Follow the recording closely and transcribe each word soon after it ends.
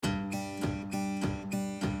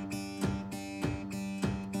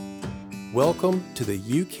Welcome to the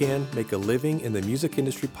You Can Make a Living in the Music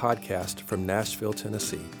Industry podcast from Nashville,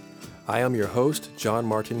 Tennessee. I am your host, John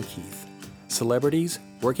Martin Keith. Celebrities,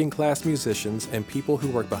 working class musicians, and people who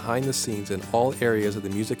work behind the scenes in all areas of the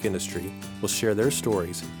music industry will share their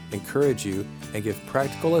stories, encourage you, and give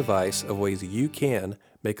practical advice of ways you can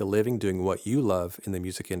make a living doing what you love in the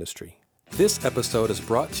music industry. This episode is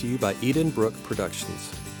brought to you by Edenbrook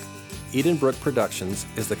Productions. Edenbrook Productions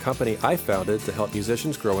is the company I founded to help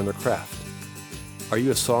musicians grow in their craft. Are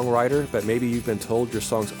you a songwriter, but maybe you've been told your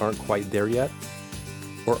songs aren't quite there yet?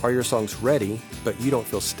 Or are your songs ready, but you don't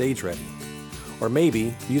feel stage ready? Or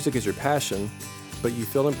maybe music is your passion, but you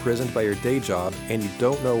feel imprisoned by your day job and you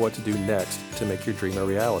don't know what to do next to make your dream a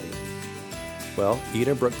reality? Well,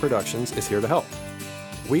 Edenbrook Productions is here to help.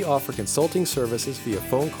 We offer consulting services via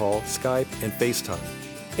phone call, Skype, and FaceTime.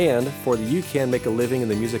 And for the You Can Make a Living in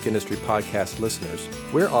the Music Industry podcast listeners,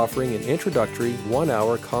 we're offering an introductory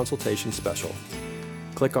 1-hour consultation special.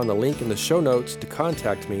 Click on the link in the show notes to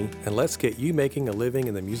contact me, and let's get you making a living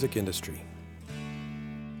in the music industry.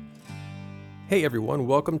 Hey everyone,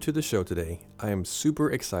 welcome to the show today. I am super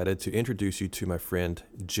excited to introduce you to my friend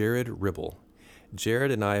Jared Ribble.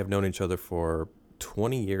 Jared and I have known each other for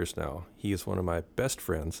 20 years now. He is one of my best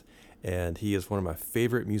friends, and he is one of my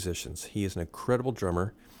favorite musicians. He is an incredible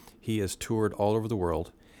drummer. He has toured all over the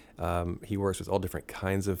world. He works with all different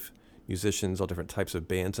kinds of musicians, all different types of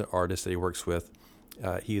bands and artists that he works with.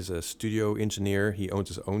 He is a studio engineer. He owns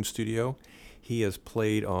his own studio. He has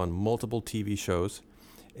played on multiple TV shows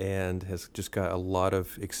and has just got a lot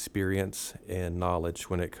of experience and knowledge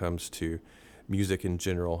when it comes to music in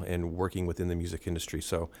general and working within the music industry.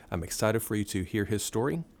 So I'm excited for you to hear his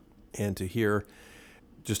story and to hear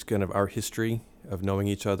just kind of our history of knowing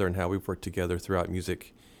each other and how we've worked together throughout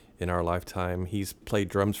music in our lifetime. He's played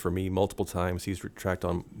drums for me multiple times. He's tracked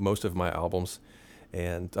on most of my albums,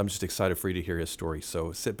 and I'm just excited for you to hear his story.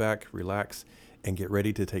 So sit back, relax, and get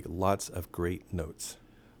ready to take lots of great notes.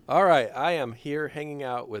 All right, I am here hanging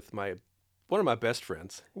out with one of my best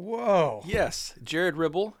friends. Whoa. Yes, Jared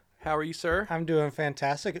Ribble. How are you, sir? I'm doing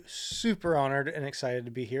fantastic. Super honored and excited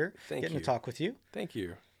to be here. Getting to talk with you. Thank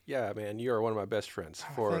you. Yeah, man, you are one of my best friends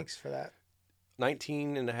thanks for that.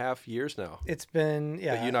 19 and a half years now. It's been,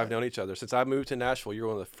 yeah. But you and I have known each other. Since I moved to Nashville, you're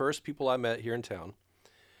one of the first people I met here in town,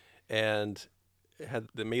 and had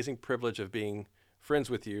the amazing privilege of being friends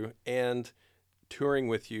with you and touring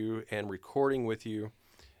with you and recording with you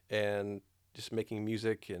and just making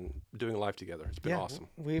music and doing life together. It's been awesome.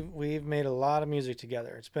 We've made a lot of music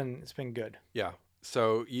together. It's been good. Yeah.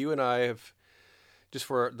 So you and I have, just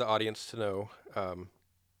for the audience to know,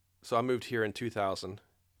 so I moved here in 2000,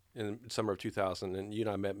 in summer of 2000, and you and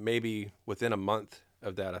I met maybe within a month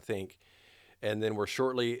of that, I think. And then we're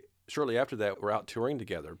shortly after that, we're out touring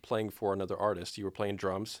together, playing for another artist. You were playing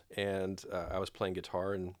drums, and I was playing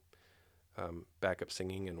guitar and backup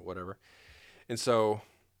singing and whatever. And so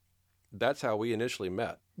that's how we initially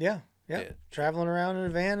met. Yeah. Traveling around in a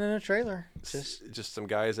van and a trailer. Just some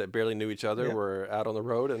guys that barely knew each other were out on the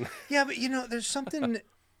road. And yeah, but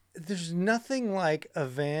there's nothing like a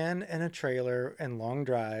van and a trailer and long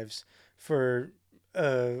drives for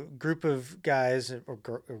a group of guys or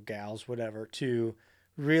gals, whatever, to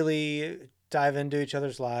really dive into each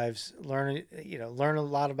other's lives, learn a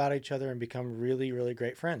lot about each other and become really, really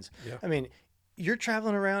great friends. Yeah. I mean, you're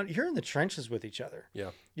traveling around, you're in the trenches with each other. Yeah.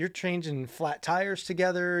 You're changing flat tires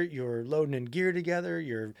together. You're loading in gear together.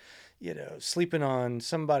 You're, sleeping on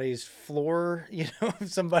somebody's floor,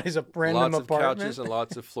 somebody's a random apartment. Lots of couches and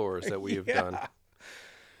lots of floors that we have done.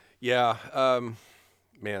 Yeah.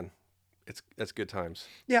 Man, that's good times.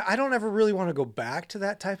 Yeah. I don't ever really want to go back to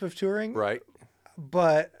that type of touring. Right.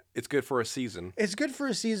 But it's good for a season. It's good for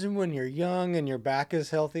a season when you're young and your back is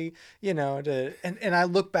healthy, and I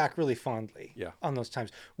look back really fondly on those times.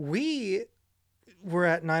 We were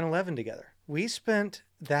at 9/11 together. We spent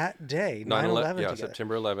that day, 9/11 together.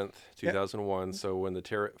 September 11th, 2001. Yep. So when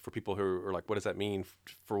for people who are like, what does that mean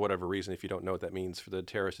for whatever reason, if you don't know what that means, for the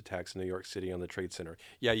terrorist attacks in New York City on the Trade Center.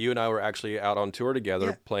 Yeah, you and I were actually out on tour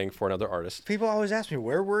together playing for another artist. People always ask me,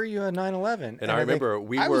 where were you at 9/11? And I remember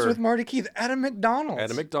I was with Marty Keith at a McDonald's.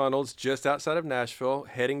 At a McDonald's just outside of Nashville,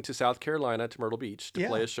 heading to South Carolina to Myrtle Beach to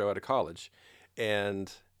play a show at a college.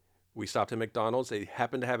 And we stopped at McDonald's. They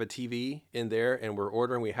happened to have a TV in there, and we're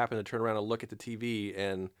ordering. We happened to turn around and look at the TV,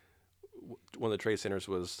 and one of the trade centers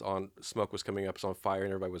was on, smoke was coming up, it was on fire,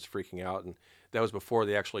 and everybody was freaking out. And that was before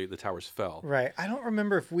the towers fell. Right. I don't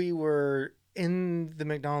remember if we were in the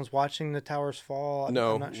McDonald's watching the towers fall. I'm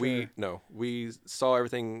not sure. We saw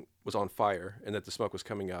everything was on fire and that the smoke was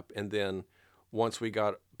coming up. And then once we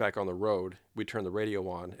got back on the road, we turned the radio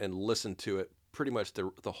on and listened to it pretty much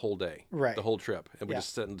the whole day, Right. the whole trip, and we Yeah.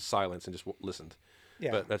 just sat in silence and just listened.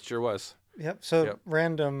 Yeah. But that sure was Yep. So Yep.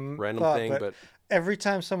 random random thought, thing, but every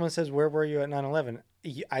time someone says, "Where were you at 9/11?"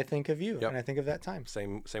 I think of you, Yep. and I think of that time.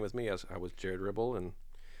 same with me. As I was Jared Ribble and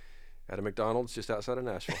at a McDonald's just outside of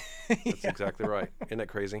Nashville. That's exactly right. Isn't that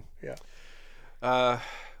crazy? Yeah.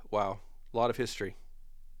 Wow, a lot of history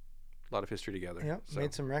together. Yep. So,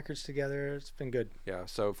 Made some records together. It's been good. yeah.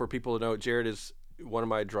 So for people to know, Jared is one of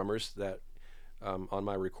my drummers that on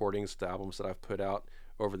my recordings, the albums that I've put out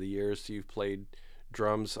over the years. You've played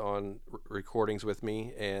drums on recordings with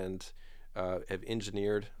me and have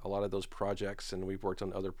engineered a lot of those projects, and we've worked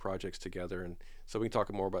on other projects together. And so we can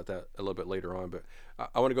talk more about that a little bit later on. But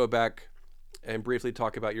I want to go back and briefly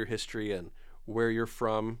talk about your history and where you're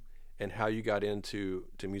from and how you got into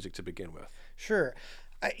music to begin with. Sure.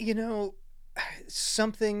 I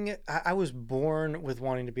was born with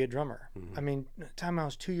wanting to be a drummer. Mm-hmm. I mean, the time I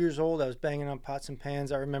was 2 years old, I was banging on pots and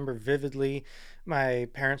pans. I remember vividly my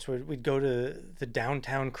parents we'd go to the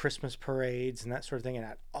downtown Christmas parades and that sort of thing. And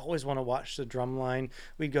I'd always want to watch the drum line.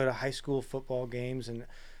 We'd go to high school football games, and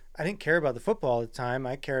I didn't care about the football at the time.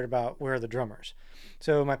 I cared about where are the drummers.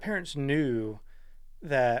 So my parents knew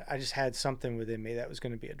that I just had something within me that was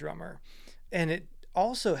going to be a drummer. And it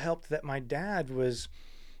also helped that my dad was,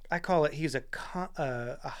 I call it, he's a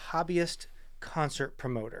hobbyist concert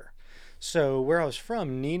promoter. So where I was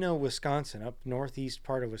from, Neenah, Wisconsin, up northeast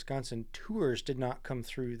part of Wisconsin, tours did not come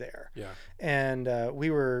through there. Yeah. And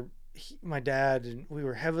my dad and we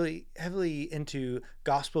were heavily into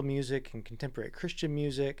gospel music and contemporary Christian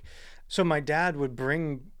music. So my dad would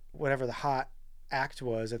bring whatever the hot act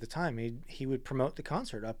was at the time. He would promote the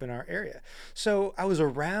concert up in our area. So I was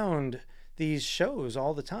around these shows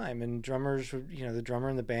all the time, and drummers, the drummer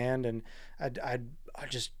in the band, and I'd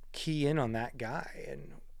just key in on that guy.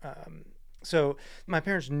 And so my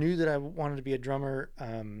parents knew that I wanted to be a drummer.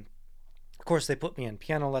 Of course, they put me in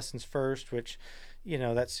piano lessons first, which,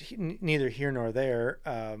 that's neither here nor there.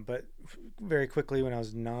 But very quickly, when I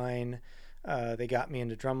was 9, they got me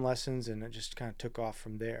into drum lessons, and it just kind of took off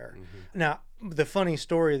from there. Mm-hmm. Now, the funny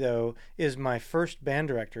story, though, is my first band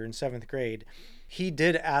director in 7th grade, he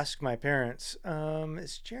did ask my parents,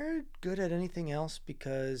 is Jared good at anything else?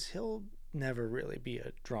 Because he'll never really be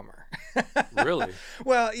a drummer. Really?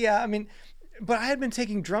 Well, yeah, I mean, but I had been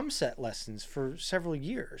taking drum set lessons for several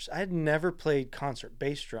years. I had never played concert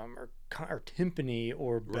bass drum or timpani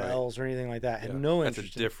or bells or anything like that. I had no interest.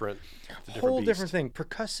 That's a different different thing.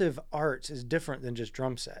 Percussive arts is different than just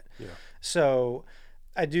drum set. Yeah. So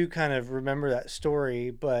I do kind of remember that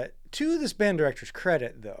story. But to this band director's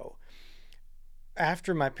credit, though,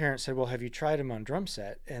 after my parents said, "Well, have you tried him on drum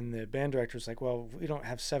set?" and the band director was like, "Well, we don't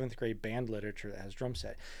have 7th grade band literature that has drum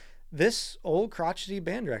set." This old crotchety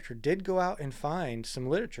band director did go out and find some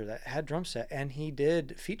literature that had drum set, and he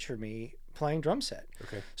did feature me playing drum set.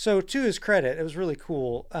 Okay. So to his credit, it was really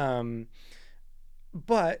cool.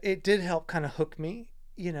 But it did help kind of hook me,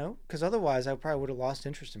 because otherwise I probably would have lost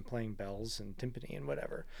interest in playing bells and timpani and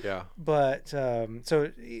whatever. Yeah. But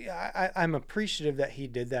so I'm appreciative that he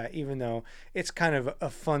did that, even though it's kind of a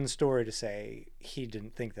fun story to say he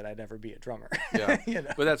didn't think that I'd ever be a drummer. Yeah.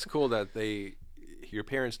 But that's cool that your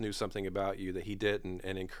parents knew something about you that he didn't,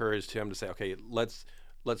 and encouraged him to say, okay, let's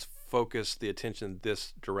focus the attention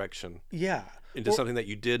this direction. Yeah. Into something that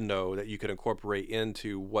you did know that you could incorporate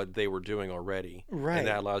into what they were doing already. Right. And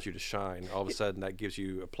that allows you to shine. All of a sudden, that gives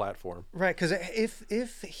you a platform. Right. Because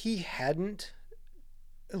if he hadn't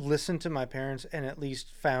listened to my parents and at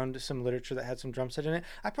least found some literature that had some drum set in it,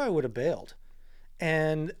 I probably would have bailed.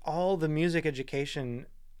 And all the music education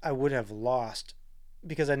I would have lost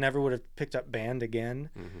because I never would have picked up band again.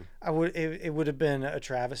 Mm-hmm. It would have been a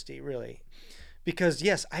travesty, really. Because,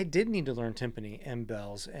 yes, I did need to learn timpani and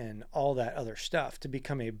bells and all that other stuff to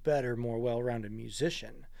become a better, more well-rounded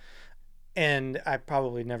musician. And I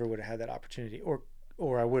probably never would have had that opportunity,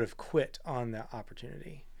 or I would have quit on that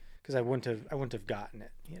opportunity because I wouldn't have gotten it.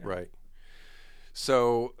 Right.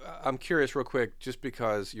 So I'm curious real quick, just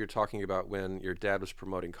because you're talking about when your dad was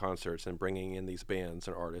promoting concerts and bringing in these bands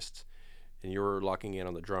and artists, and you were locking in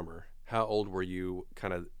on the drummer, how old were you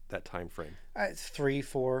kind of that time frame? 3,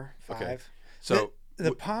 4, 5. Okay. So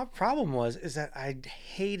the problem is that I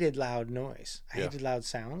hated loud noise. I hated loud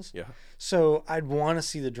sounds. Yeah. So I'd want to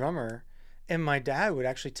see the drummer, and my dad would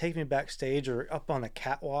actually take me backstage or up on a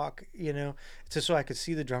catwalk, so I could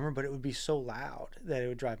see the drummer, but it would be so loud that it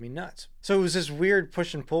would drive me nuts. So it was this weird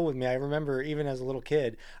push and pull with me. I remember even as a little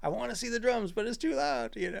kid, I want to see the drums, but it's too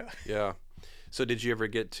loud, Yeah. So did you ever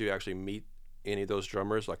get to actually meet any of those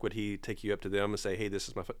drummers? Like, would he take you up to them and say, "Hey, this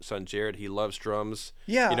is my son Jared. He loves drums."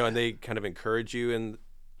 Yeah. And they kind of encourage you in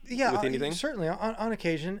Yeah, with anything? certainly on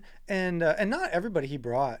occasion, and not everybody he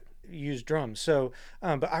brought used drums. So,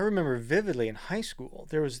 but I remember vividly in high school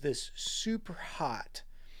there was this super hot.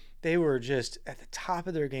 They were just at the top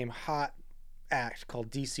of their game, hot act called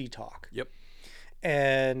DC Talk, Yep.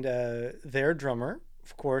 and their drummer,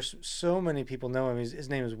 of course, so many people know him. His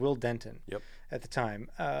name is Will Denton. Yep. At the time.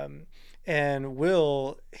 And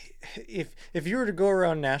Will, if you were to go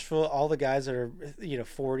around Nashville, all the guys that are,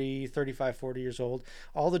 40, 35, 40 years old,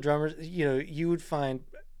 all the drummers, you would find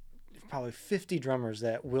probably 50 drummers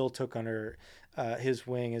that Will took under his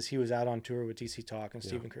wing as he was out on tour with DC Talk and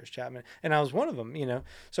Stephen Curtis Chapman. And I was one of them.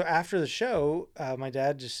 So after the show, my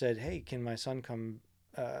dad just said, "Hey, can my son come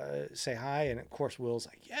say hi?" And of course Will's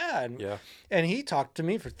like, yeah. And he talked to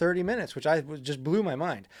me for 30 minutes, which just blew my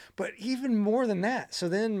mind. But even more than that, so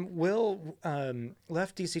then Will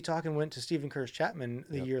left DC Talk and went to Stephen Curtis Chapman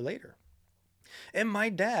the year later. And my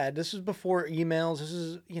dad, this is before emails, this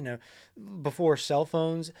is before cell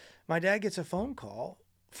phones, my dad gets a phone call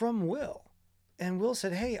from Will. And Will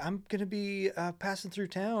said, "Hey, I'm going to be passing through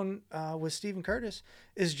town with Stephen Curtis.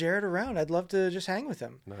 Is Jared around? I'd love to just hang with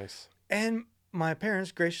him." Nice. And my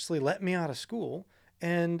parents graciously let me out of school,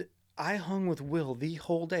 and I hung with Will the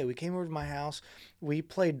whole day. We came over to my house. We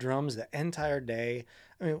played drums the entire day.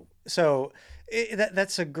 I mean, so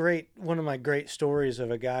that's one of my great stories of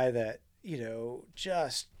a guy that,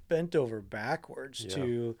 just bent over backwards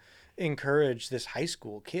to encourage this high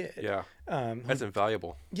school kid. Yeah. That's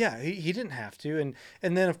invaluable. Yeah, he didn't have to.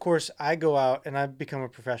 And then of course I go out and I become a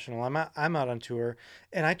professional. I'm out on tour,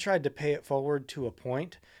 and I tried to pay it forward to a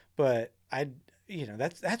point, but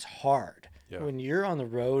that's hard. Yeah. When you're on the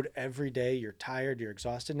road every day, you're tired, you're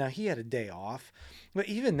exhausted. Now he had a day off, but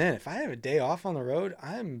even then, if I have a day off on the road,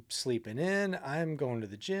 I'm sleeping in, I'm going to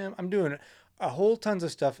the gym, I'm doing a whole tons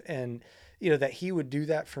of stuff. And that he would do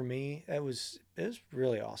that for me, it was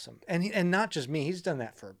really awesome. And not just me, he's done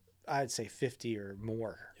that for, I'd say 50 or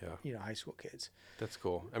more, high school kids. That's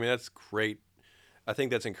cool. I mean, that's great. I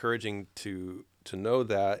think that's encouraging to know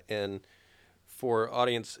that, and for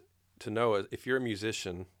audience to know, if you're a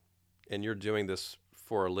musician and you're doing this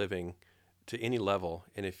for a living to any level,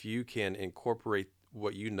 and if you can incorporate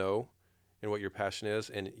what you know and what your passion is,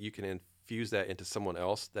 and you can infuse that into someone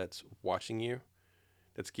else that's watching you,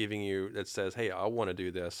 that says, "Hey, I want to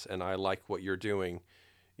do this, and I like what you're doing,"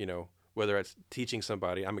 whether it's teaching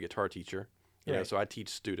somebody. I'm a guitar teacher, so I teach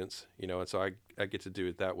students, and so I get to do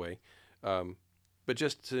it that way. But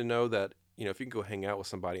just to know that, if you can go hang out with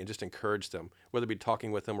somebody and just encourage them, whether it be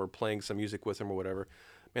talking with them or playing some music with them or whatever,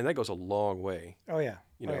 man, that goes a long way. Oh, yeah.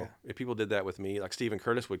 If people did that with me, like Stephen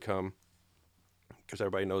Curtis would come, because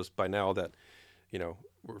everybody knows by now that,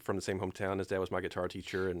 we're from the same hometown. His dad was my guitar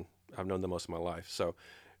teacher, and I've known them most of my life. So,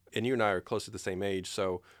 and you and I are close to the same age.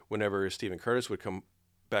 So whenever Stephen Curtis would come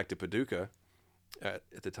back to Paducah at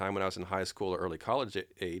the time when I was in high school or early college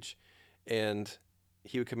age, and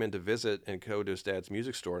he would come in to visit and go to his dad's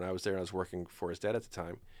music store, and I was there and I was working for his dad at the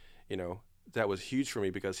time, that was huge for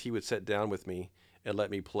me, because he would sit down with me and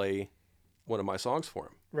let me play one of my songs for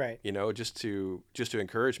him. Right. Just to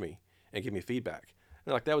encourage me and give me feedback.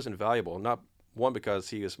 And that was invaluable. Not one because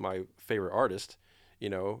he is my favorite artist,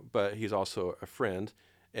 but he's also a friend,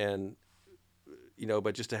 and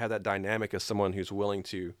but just to have that dynamic of someone who's willing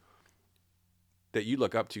to, that you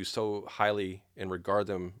look up to so highly and regard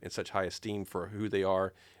them in such high esteem for who they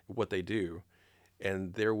are, what they do,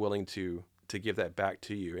 and they're willing to give that back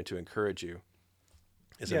to you and to encourage you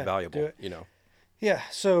is invaluable, Yeah.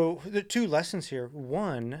 So the two lessons here.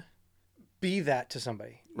 One, be that to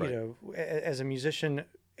somebody, right. As a musician,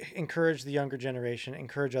 encourage the younger generation,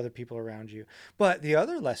 encourage other people around you. But the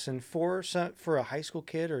other lesson for a high school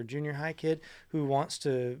kid or a junior high kid who wants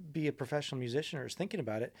to be a professional musician or is thinking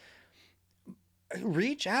about it,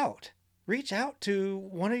 reach out to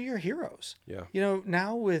one of your heroes. Yeah.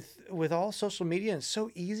 Now with all social media, it's so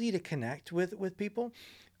easy to connect with people.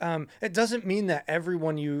 It doesn't mean that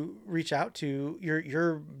everyone you reach out to,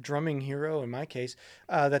 your drumming hero in my case,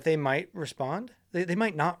 that they might respond. They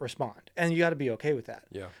might not respond, and you got to be okay with that.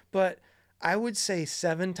 Yeah. But I would say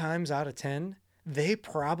 7 times out of 10, they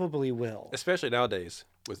probably will. Especially nowadays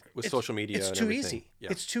with social media. It's and too everything. easy. Yeah.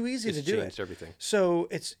 It's too easy to do it. It's changed everything.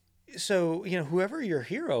 So whoever your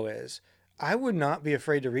hero is, I would not be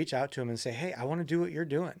afraid to reach out to him and say, "Hey, I want to do what you're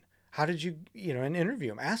doing. How did you, and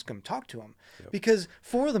interview him, ask him, talk to him." Yep. Because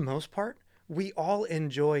for the most part, we all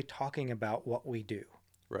enjoy talking about what we do.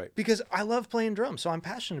 Right. Because I love playing drums, so I'm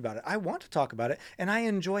passionate about it. I want to talk about it, and I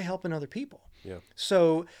enjoy helping other people. Yeah.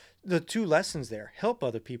 So the two lessons there: help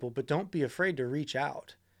other people, but don't be afraid to reach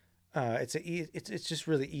out. It's just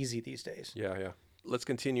really easy these days. Yeah, yeah. Let's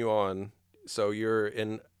continue on. So you're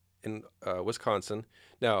in in Wisconsin.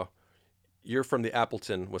 Now, you're from the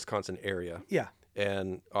Appleton, Wisconsin area. Yeah.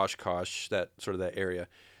 And Oshkosh, that area.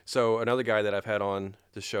 So another guy that I've had on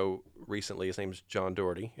the show recently, his name's John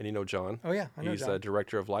Doherty, and you know John. Oh yeah, I know He's John.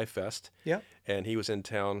 director of Life Fest. Yep. And he was in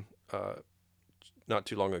town not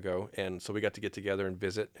too long ago, and so we got to get together and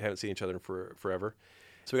visit. Haven't seen each other for forever.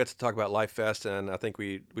 So we got to talk about Life Fest, and I think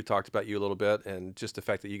we talked about you a little bit, and just the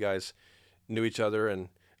fact that you guys knew each other, and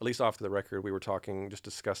at least off the record, we were talking, just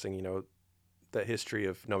discussing, that history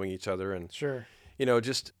of knowing each other, and Sure.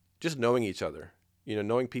 just knowing each other,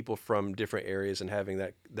 knowing people from different areas and having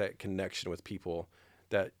that connection with people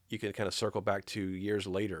that you can kind of circle back to years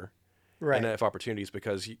later, Right. and have opportunities,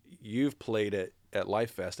 because you've played at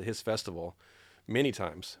Life Fest, at his festival, many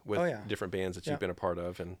times with different bands that you've been a part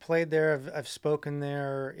of, and played there. I've spoken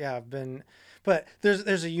there. Yeah, I've been, but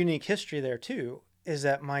there's a unique history there too, is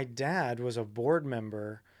that my dad was a board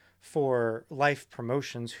member for Life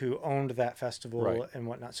Promotions, who owned that festival and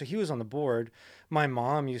whatnot. So he was on the board. My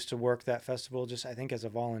mom used to work that festival, just I think as a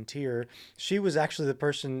volunteer. She was actually the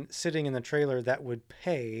person sitting in the trailer that would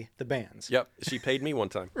pay the bands. Yep, she paid me one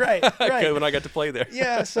time. Right. When I got to play there.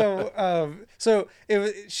 Yeah. So it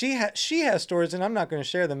was, she has stories, and I'm not going to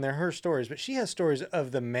share them. They're her stories, but she has stories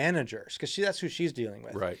of the managers, because that's who she's dealing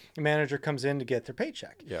with. Right. The manager comes in to get their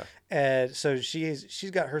paycheck. Yeah. And so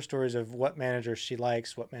she's got her stories of what managers she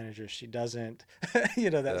likes, what managers she doesn't, that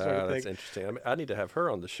sort of thing. That's interesting. I need to have her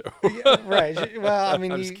on the show. Yeah, right. Well, I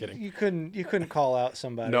mean, I'm just kidding. You couldn't call out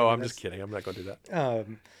somebody. No, I'm just kidding. I'm not going to do that.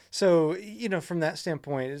 So from that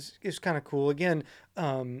standpoint, it's kind of cool. Again,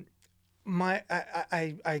 I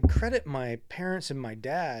credit my parents and my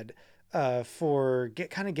dad for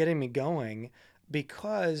getting me going,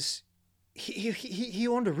 because he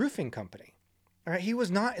owned a roofing company. All right, he was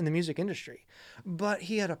not in the music industry, but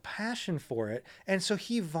he had a passion for it, and so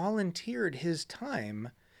he volunteered his time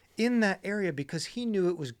in that area because he knew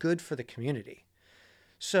it was good for the community.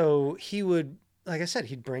 So he would, like I said,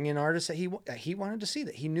 he'd bring in artists that he wanted to see,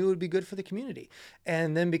 that he knew would be good for the community.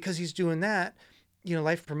 And then because he's doing that,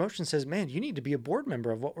 Life Promotion says, man, you need to be a board member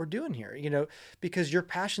of what we're doing here, because your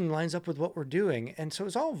passion lines up with what we're doing. And so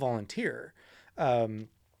it's all volunteer.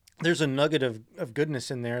 There's a nugget of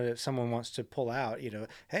goodness in there that someone wants to pull out,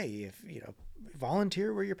 hey, if,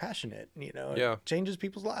 volunteer where you're passionate, it changes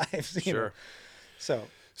people's lives. Sure.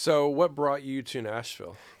 So what brought you to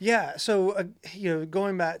Nashville? Yeah. So,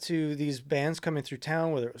 going back to these bands coming through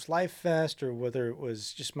town, whether it was Life Fest or whether it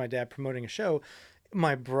was just my dad promoting a show,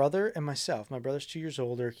 my brother and myself, my brother's 2 years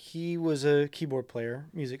older. He was a keyboard player,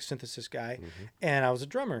 music synthesis guy, and I was a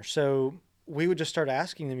drummer. So we would just start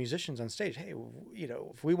asking the musicians on stage, hey,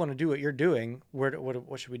 if we want to do what you're doing,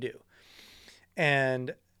 what should we do?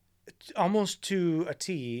 And almost to a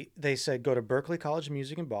T, they said, go to Berklee College of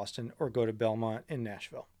Music in Boston or go to Belmont in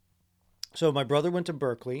Nashville. So my brother went to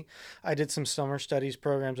Berklee. I did some summer studies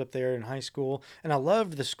programs up there in high school, and I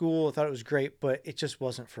loved the school. I thought it was great, but it just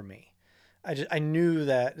wasn't for me. I knew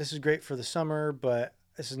that this is great for the summer, but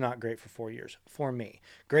this is not great for 4 years for me.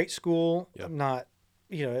 Great school, not,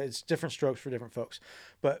 it's different strokes for different folks.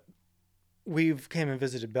 But we came and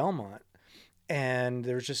visited Belmont, and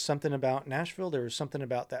there was just something about Nashville. There was something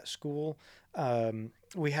about that school.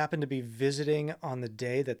 We happened to be visiting on the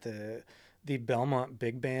day that the Belmont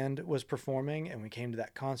Big Band was performing, and we came to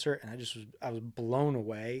that concert, and I was blown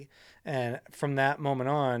away. And from that moment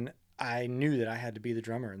on, I knew that I had to be the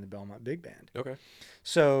drummer in the Belmont Big Band. Okay.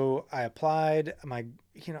 So I applied. I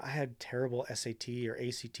had terrible SAT or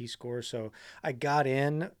ACT scores, so I got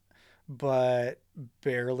in, but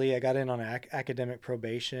barely. I got in on academic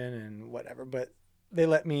probation and whatever, but they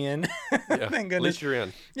let me in. Yeah, Thank goodness. at least you're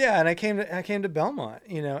in. Yeah, and I came to Belmont,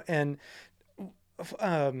 and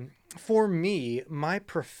for me, my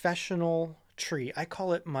professional tree, I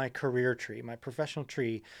call it my career tree, my professional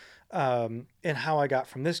tree, and how I got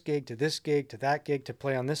from this gig to this gig to that gig to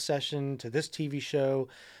play on this session to this TV show,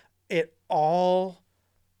 the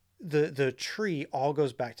tree all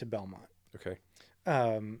goes back to Belmont. Okay.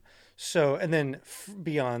 So, and then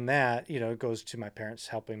beyond that, it goes to my parents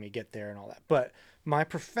helping me get there and all that. But my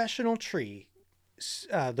professional tree,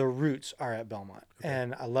 the roots are at Belmont. Okay.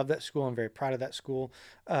 And I love that school. I'm very proud of that school.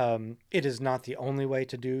 It is not the only way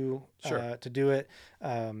to do it.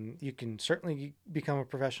 You can certainly become a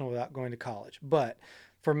professional without going to college. But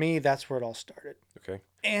for me, that's where it all started. Okay.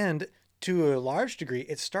 And to a large degree,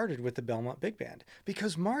 it started with the Belmont Big Band.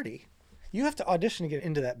 Because, Marty, you have to audition to get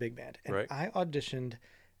into that big band. And right. I auditioned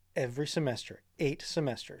every semester, 8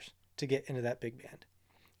 semesters, to get into that big band.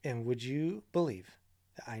 And would you believe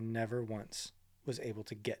that I never once was able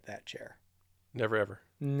to get that chair? Never, ever?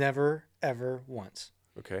 Never, ever once.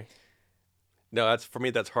 Okay. No, that's for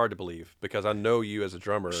me. That's hard to believe because I know you as a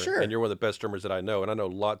drummer, Sure. and you're one of the best drummers that I know, and I know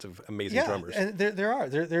lots of amazing drummers. And there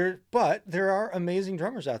are amazing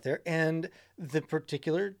drummers out there. And the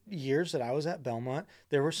particular years that I was at Belmont,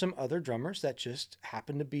 there were some other drummers that just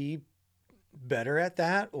happened to be better at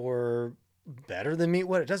that or better than me.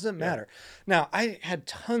 What, it doesn't matter. Now, I had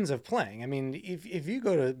tons of playing. I mean, if you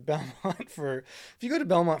go to Belmont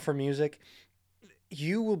for music,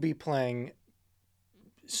 you will be playing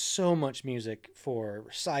so much music for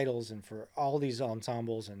recitals and for all these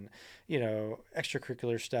ensembles and,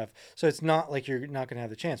 extracurricular stuff. So it's not like you're not going to have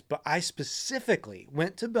the chance. But I specifically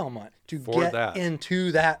went to Belmont to get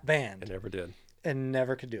into that band. I never did. And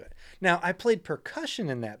never could do it. Now, I played percussion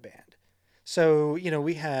in that band. So,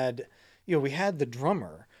 we had the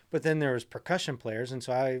drummer, but then there was percussion players. And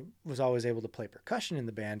so I was always able to play percussion in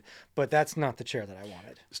the band, but that's not the chair that I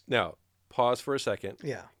wanted. Now, pause for a second.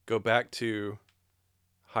 Yeah. Go back to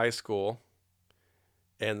high school,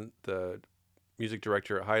 and the music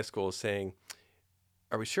director at high school is saying,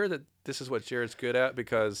 "Are we sure that this is what Jared's good at?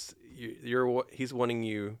 Because he's wanting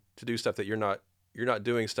you to do stuff that you're not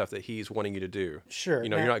doing stuff that he's wanting you to do. Sure.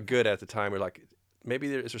 You're not good at the time. We're like, maybe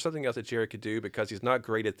is there something else that Jared could do because he's not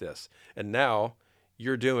great at this, and now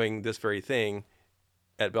you're doing this very thing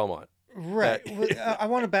at Belmont." Right. I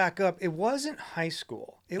want to back up. It wasn't high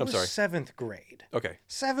school. It was 7th grade. Okay.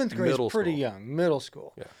 7th grade is pretty young. Middle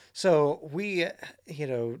school. Yeah. So we,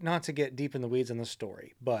 not to get deep in the weeds on the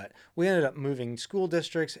story, but we ended up moving school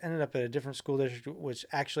districts, ended up at a different school district, which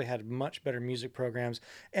actually had much better music programs.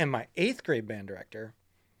 And my 8th grade band director,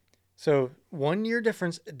 so 1 year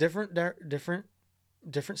difference, different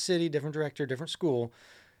city, different director, different school,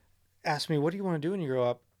 asked me, "What do you want to do when you grow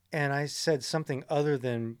up?" And I said something other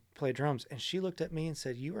than play drums. And she looked at me and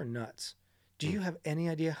said, "You are nuts. Do you have any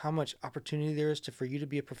idea how much opportunity there is for you to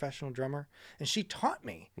be a professional drummer?" And she taught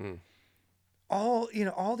me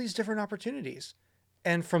all these different opportunities.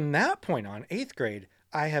 And from that point on, 8th grade,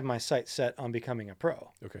 I had my sights set on becoming a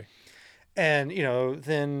pro. Okay. And,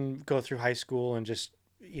 then go through high school and just,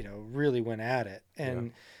 really went at it.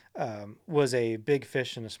 And was a big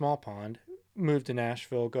fish in a small pond, moved to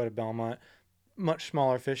Nashville, go to Belmont, much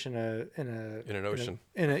smaller fish in an ocean.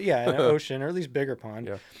 In an ocean, or at least bigger pond.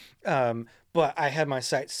 Yeah. But I had my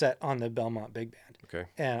sights set on the Belmont Big Band. Okay.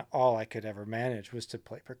 And all I could ever manage was to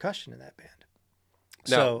play percussion in that band.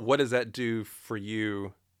 Now, what does that do for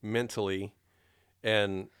you mentally?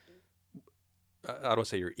 And I don't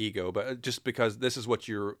say your ego, but just because this is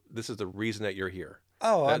the reason that you're here.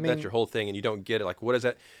 Oh, that's your whole thing, and you don't get it. Like,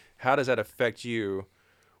 how does that affect you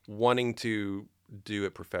wanting to do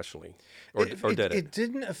it professionally, or did it? It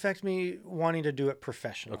didn't affect me wanting to do it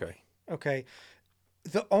professionally. Okay.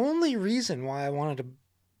 The only reason why I wanted to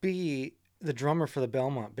be the drummer for the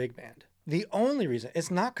Belmont Big Band, the only reason, it's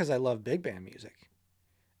not because I love big band music.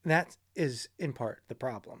 That is in part the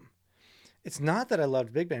problem. It's not that I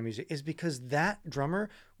loved big band music, it's because that drummer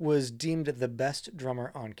was deemed the best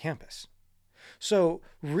drummer on campus. So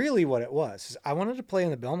really what it was is I wanted to play in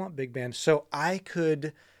the Belmont Big Band so I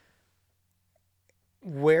could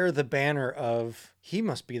wear the banner of he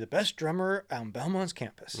must be the best drummer on Belmont's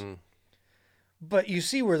campus. But you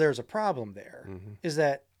see where there's a problem there, is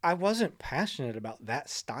that I wasn't passionate about that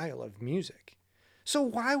style of music. So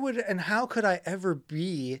why would and how could I ever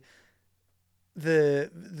be the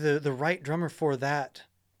right drummer for that?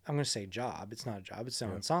 I'm going to say job. It's not a job. It's an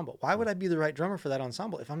ensemble. Why would I be the right drummer for that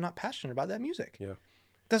ensemble if I'm not passionate about that music? Yeah.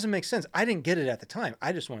 Doesn't make sense. I didn't get it at the time.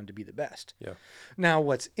 I just wanted to be the best. Yeah. Now,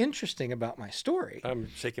 what's interesting about my story... I'm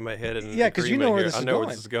shaking my head and because you know where this is going. I know where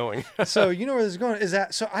this is going. So you know where this is going. Is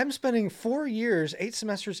that so? I'm spending 4 years, 8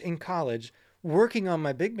 semesters in college, working on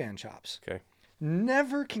my big band chops. Okay.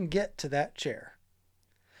 Never can get to that chair,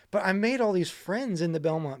 but I made all these friends in the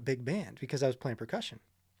Belmont Big Band because I was playing percussion.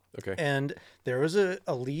 Okay. And there was the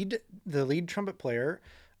lead trumpet player.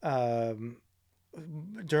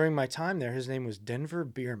 During my time there, his name was Denver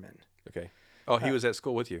Bierman. Okay. Oh, he was at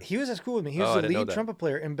school with you. He was at school with me. He was the lead trumpet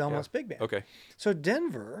player in Belmont's Big Band. Okay. So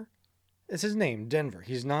Denver, it's his name, Denver.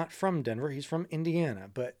 He's not from Denver. He's from Indiana,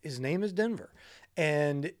 but his name is Denver.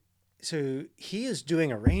 And so he is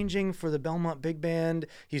doing arranging for the Belmont Big Band.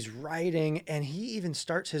 He's writing, and he even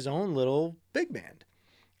starts his own little big band.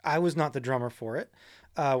 I was not the drummer for it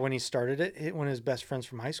when he started it, when his best friends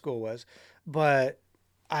from high school was. But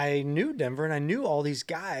I knew Denver, and I knew all these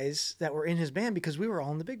guys that were in his band because we were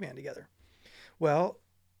all in the big band together. Well,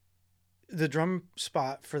 the drum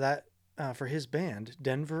spot for that for his band,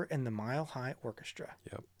 Denver and the Mile High Orchestra.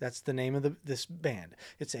 Yep. That's the name of this band.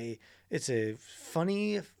 It's a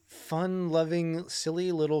funny, fun-loving,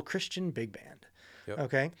 silly little Christian big band. Yep.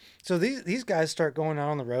 Okay. So these guys start going out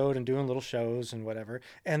on the road and doing little shows and whatever,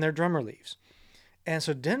 and their drummer leaves. And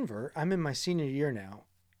so Denver, I'm in my senior year now.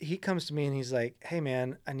 He comes to me and he's like, "Hey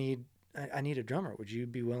man, I need a drummer. Would you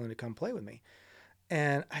be willing to come play with me?"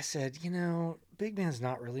 And I said, big band's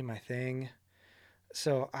not really my thing.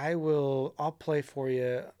 So I'll play for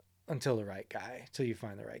you until you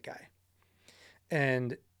find the right guy.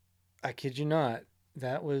 And I kid you not,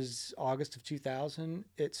 that was August of 2000.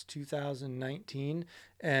 It's 2019,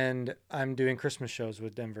 and I'm doing Christmas shows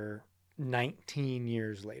with Denver 19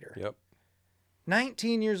 years later. Yep.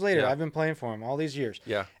 19 years later, Yeah. I've been playing for him all these years.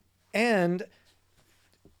 Yeah. And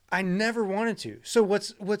I never wanted to. So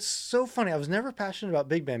what's so funny, I was never passionate about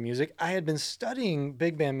big band music. I had been studying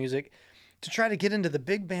big band music to try to get into the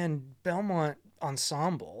big band Belmont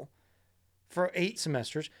ensemble for 8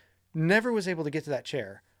 semesters. Never was able to get to that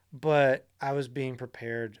chair, but I was being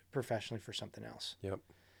prepared professionally for something else. Yep.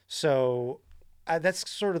 So that's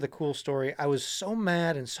sort of the cool story. I was so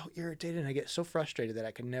mad and so irritated, and I get so frustrated that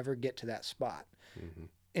I could never get to that spot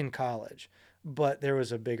in college. But there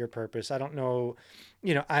was a bigger purpose. I don't know,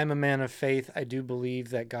 I'm a man of faith. I do believe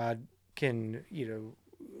that God can,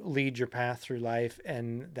 lead your path through life.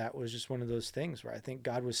 And that was just one of those things where I think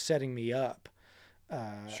God was setting me up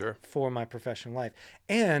Sure. for my professional life.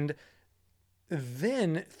 And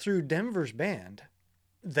then through Denver's band,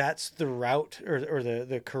 that's the route or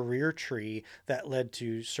the career tree that led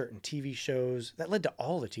to certain TV shows, that led to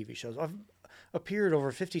all the TV shows. I've appeared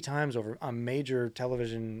over 50 times on major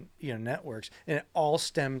television networks, and it all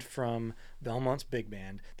stemmed from Belmont's big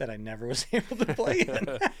band that I never was able to play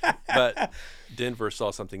in. But Denver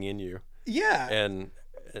saw something in you. Yeah. And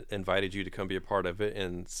invited you to come be a part of it,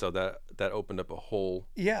 and so that opened up a whole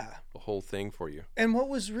thing for you. And what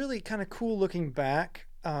was really kind of cool looking back,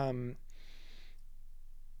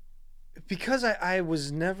 because I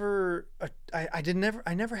was never I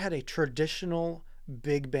never had a traditional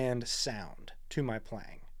big band sound to my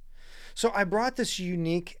playing. So I brought this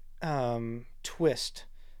unique twist,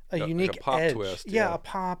 unique like a pop edge. twist. Yeah, a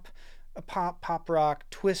pop rock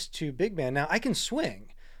twist to big band. Now I can swing.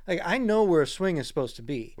 Like, I know where a swing is supposed to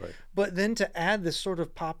be. Right. But then to add this sort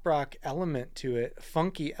of pop rock element to it,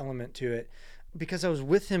 funky element to it, because I was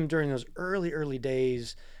with him during those early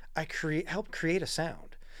days, I helped create a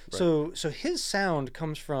sound. Right. So his sound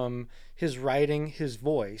comes from his writing, his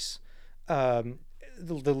voice, the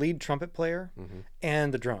lead trumpet player,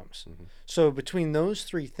 and the drums. So between those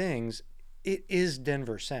 3 things, it is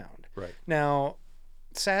Denver sound. Right. Now,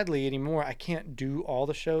 sadly anymore, I can't do all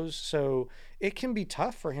the shows, so it can be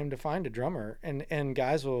tough for him to find a drummer, and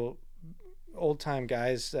old time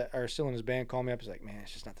guys that are still in his band call me up. It's like, man,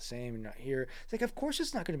 it's just not the same. You're not here. It's like, of course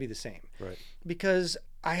it's not going to be the same. Right. Because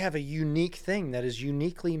I have a unique thing that is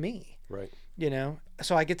uniquely me. Right.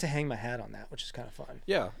 So I get to hang my hat on that, which is kind of fun.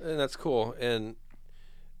 Yeah, and that's cool. And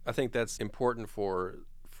I think that's important for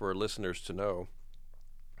listeners to know.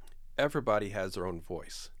 Everybody has their own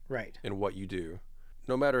voice. Right. In what you do.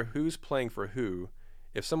 No matter who's playing for who,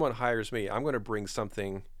 if someone hires me, I'm going to bring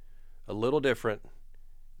something a little different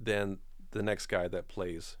than the next guy that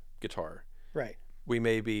plays guitar. Right. We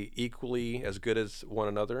may be equally as good as one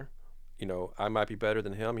another. I might be better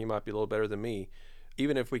than him. He might be a little better than me.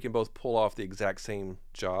 Even if we can both pull off the exact same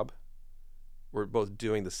job, we're both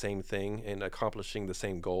doing the same thing and accomplishing the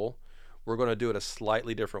same goal. We're going to do it a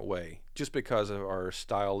slightly different way just because of our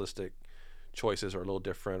stylistic choices are a little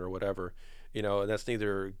different or whatever. And that's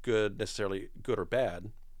neither necessarily good or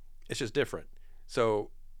bad. It's just different.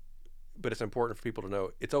 So, but it's important for people to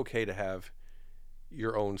know it's okay to have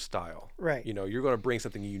your own style. Right. You're going to bring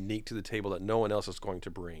something unique to the table that no one else is going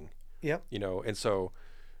to bring. Yep. And so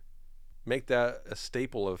make that a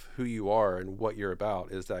staple of who you are and what you're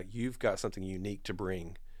about, is that you've got something unique to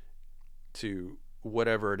bring to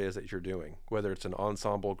whatever it is that you're doing, whether it's an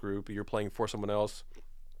ensemble group, you're playing for someone else,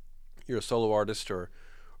 you're a solo artist or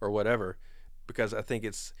whatever. Because I think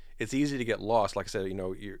it's easy to get lost. Like I said,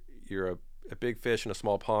 you're a big fish in a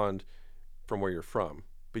small pond from where you're from,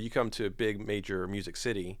 but you come to a big major music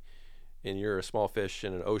city, and you're a small fish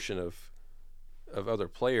in an ocean of other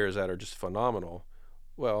players that are just phenomenal.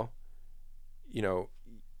 Well,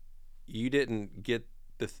 you didn't get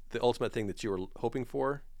the ultimate thing that you were hoping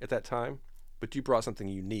for at that time, but you brought something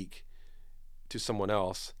unique to someone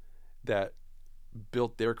else that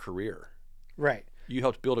built their career. Right. You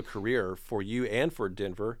helped build a career for you and for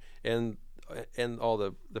Denver and all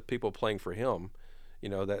the people playing for him,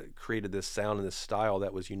 that created this sound and this style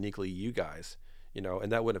that was uniquely you guys,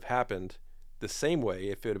 and that wouldn't have happened the same way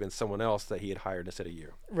if it would have been someone else that he had hired instead of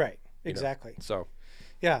you. Right. Exactly. So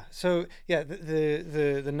Yeah. So yeah,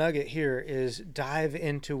 the nugget here is dive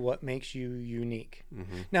into what makes you unique.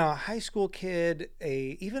 Mm-hmm. Now, a high school kid,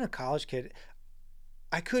 even a college kid,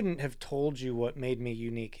 I couldn't have told you what made me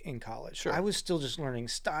unique in college. I Sure. was still just learning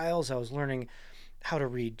styles. I was learning how to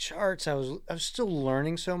read charts. I was still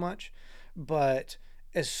learning so much, but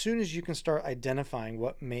as soon as you can start identifying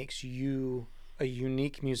what makes you a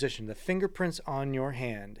unique musician, the fingerprints on your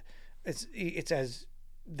hand, it's as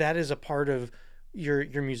that is a part of your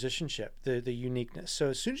musicianship, the uniqueness. So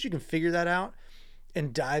as soon as you can figure that out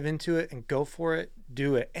and dive into it and go for it,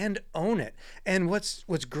 do it and own it. And what's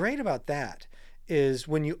great about that is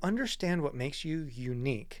when you understand what makes you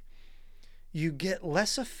unique, you get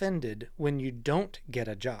less offended when you don't get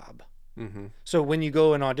a job. Mm-hmm. So when you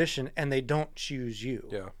go and audition and they don't choose you,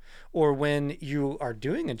 Yeah. or when you are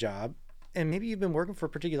doing a job and maybe you've been working for a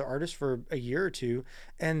particular artist for a year or two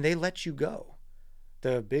and they let you go.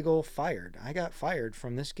 The big old fired. I got fired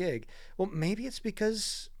from this gig. Well, maybe it's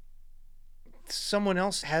because someone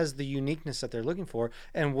else has the uniqueness that they're looking for,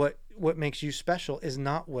 and what makes you special is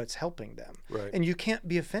not what's helping them. Right. And you can't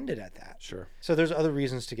be offended at that. Sure. So there's other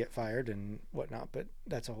reasons to get fired and whatnot, but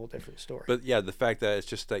that's a whole different story. But yeah, the fact that it's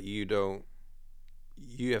just that you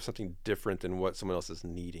have something different than what someone else is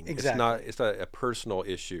needing. Exactly. It's not a personal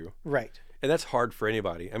issue. Right. And that's hard for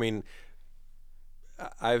anybody. I mean,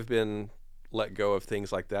 I've been let go of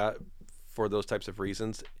things like that for those types of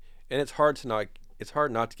reasons, and it's hard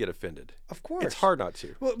not to get offended. Of course. It's hard not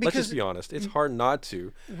to. Well, Let's because just be honest. It's hard not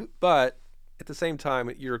to. But at the same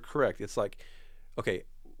time, you're correct. It's like, okay,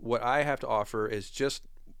 what I have to offer is just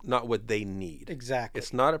not what they need. exactly.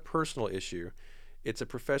 It's not a personal issue. It's a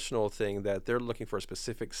professional thing that they're looking for a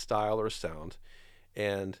specific style or sound.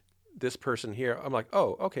 And this person here, I'm like,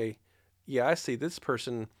 oh, okay. Yeah, I see this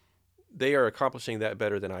person. They are accomplishing that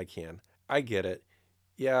better than I can. I get it.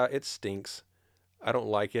 Yeah, it stinks. I don't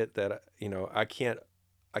like it that, I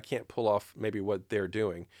can't pull off maybe what they're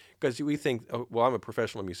doing, because we think, oh, well, I'm a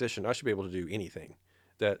professional musician. I should be able to do anything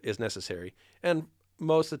that is necessary. And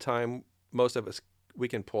most of the time, most of us, we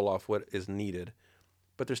can pull off what is needed,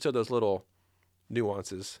 but there's still those little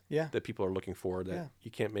nuances Yeah. that people are looking for that Yeah.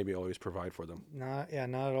 you can't maybe always provide for them. Not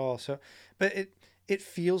at all. So, but it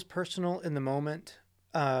feels personal in the moment.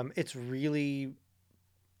 It's really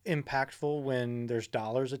impactful when there's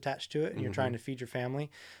dollars attached to it and you're trying to feed your family.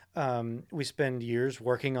 We spend years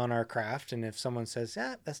working on our craft, and if someone says,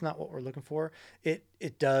 that's not what we're looking for,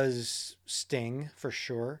 it does sting for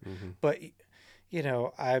sure. But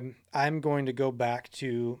I'm going to go back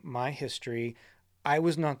to my history. I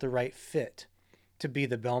was not the right fit to be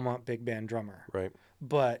the Belmont Big Band drummer, Right.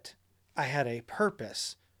 but I had a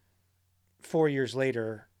purpose 4 years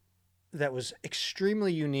later that was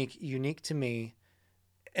extremely unique to me,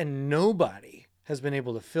 and nobody has been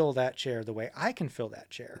able to fill that chair the way I can fill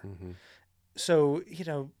that chair. So,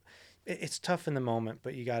 it's tough in the moment,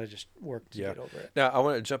 but you got to just work to get over it. Now, I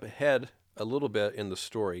want to jump ahead a little bit in the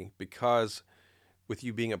story, because with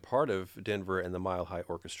you being a part of Denver and the Mile High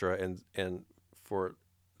Orchestra, and for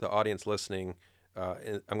the audience listening,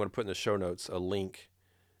 I'm going to put in the show notes a link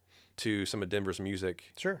to some of Denver's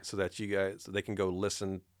music, Sure. so that they can go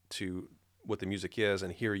listen to what the music is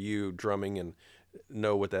and hear you drumming and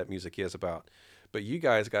know what that music is about. But you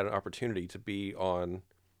guys got an opportunity to be on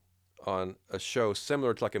a show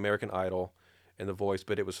similar to like American Idol and The Voice,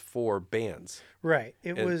 but it was for bands. Right.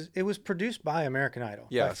 It was produced by American Idol.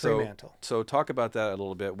 Yeah. By Fremantle. So talk about that a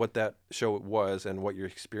little bit, what that show was and what your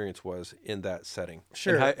experience was in that setting.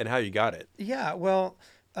 Sure. And how you got it. Yeah. Well,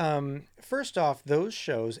 first off, those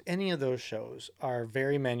shows, any of those shows, are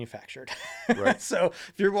very manufactured. Right. So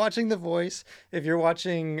if you're watching The Voice, if you're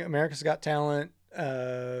watching America's Got Talent,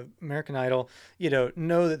 American Idol,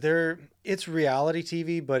 know that it's reality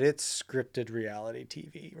TV, but it's scripted reality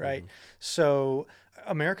TV, right? So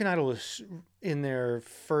American Idol was in their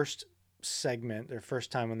first segment, their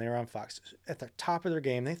first time when they were on Fox, at the top of their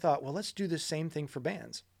game. They thought, well, let's do the same thing for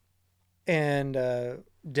bands. And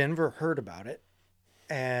Denver heard about it,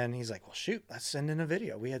 and he's like, well, shoot, let's send in a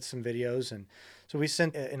video. We had some videos, and so we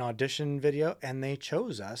sent an audition video, and they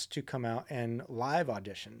chose us to come out and live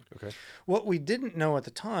audition. Okay. What we didn't know at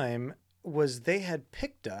the time was they had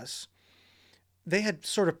picked us. They had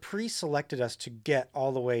sort of pre-selected us to get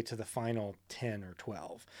all the way to the final 10 or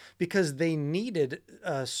 12 because they needed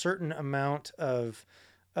a certain amount of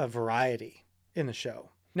variety in the show.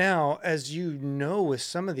 Now, as you know, with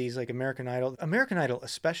some of these, like American Idol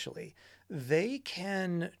especially, they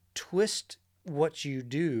can twist what you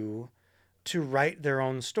do to write their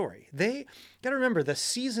own story. They got to remember the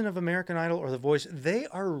season of American Idol or The Voice, they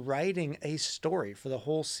are writing a story for the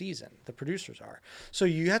whole season. The producers are. So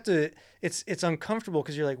you have to, it's uncomfortable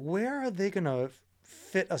because you're like, where are they going to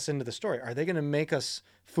fit us into the story? Are they going to make us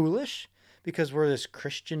foolish because we're this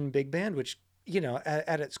Christian big band, which,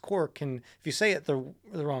 at its core can, if you say it the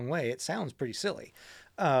wrong way, it sounds pretty silly.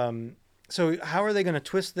 So how are they going to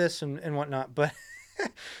twist this and whatnot? But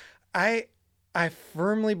I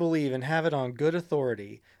firmly believe and have it on good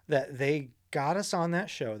authority that they got us on that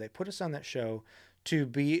show. They put us on that show to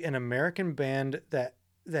be an American band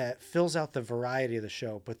that fills out the variety of the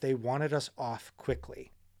show, but they wanted us off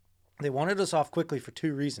quickly. They wanted us off quickly for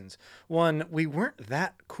two reasons. One, we weren't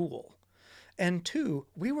that cool. And two,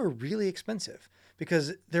 we were really expensive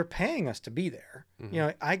because they're paying us to be there. Mm-hmm.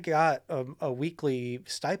 I got a weekly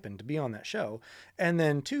stipend to be on that show. And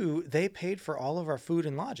then two, they paid for all of our food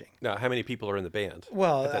and lodging. Now, how many people are in the band?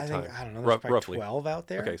 Well, I don't know, there's probably roughly 12 out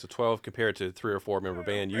there. Okay, so 12 compared to 3 or 4 member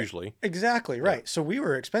band usually. Exactly, right. Yeah. So we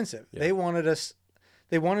were expensive. Yeah. They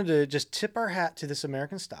wanted to just tip our hat to this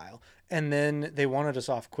American style, and then they wanted us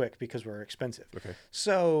off quick because we're expensive. Okay.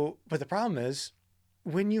 So, but the problem is,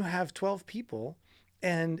 when you have 12 people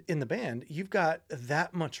and in the band, you've got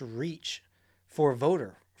that much reach for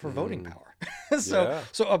voting power. So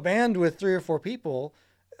a band with 3 or 4 people,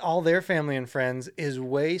 all their family and friends, is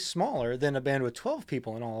way smaller than a band with 12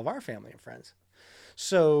 people and all of our family and friends.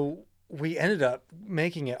 So we ended up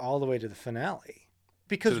making it all the way to the finale.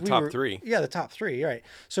 Because to the top 3. Yeah, the top 3, right.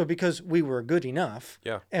 So because we were good enough,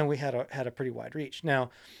 and we had a pretty wide reach. Now,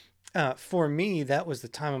 for me, that was the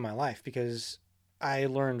time of my life because I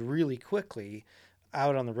learned really quickly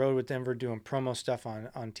out on the road with Denver doing promo stuff on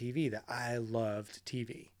TV that I loved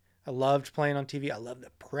TV. I loved playing on TV. I loved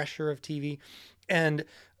the pressure of TV. And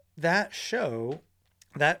that show,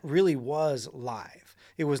 that really was live.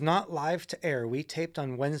 It was not live to air. We taped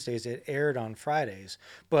on Wednesdays. It aired on Fridays.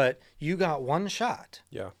 But you got one shot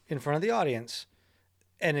in front of the audience.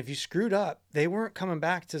 And if you screwed up, they weren't coming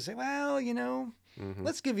back to say, well,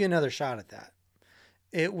 let's give you another shot at that.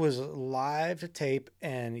 It was live to tape,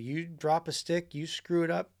 and you drop a stick, you screw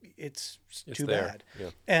it up, it's too bad. Yeah.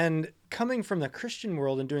 And coming from the Christian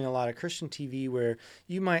world and doing a lot of Christian TV where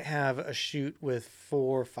you might have a shoot with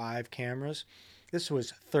 4 or 5 cameras, this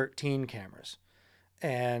was 13 cameras.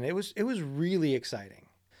 And it was really exciting.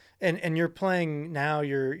 And you're playing now,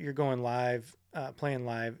 you're going live, playing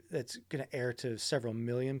live, that's going to air to several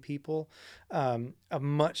million people, a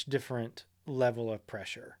much different level of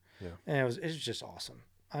pressure. Yeah. And it was just awesome.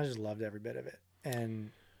 I just loved every bit of it.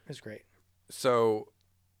 And it was great. So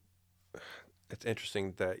it's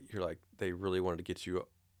interesting that you're like, they really wanted to get you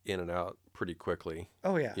in and out pretty quickly.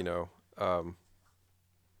 Oh, yeah. And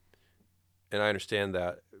I understand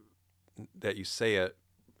that you say it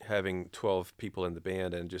having 12 people in the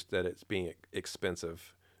band and just that it's being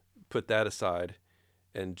expensive. Put that aside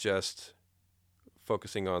and just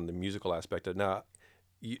focusing on the musical aspect of it. Now,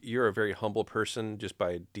 you're a very humble person just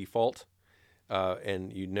by default,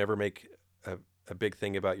 and you never make a big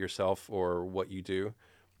thing about yourself or what you do.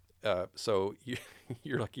 So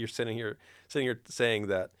you're sitting here saying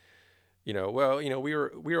that, we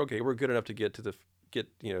were okay, we're good enough to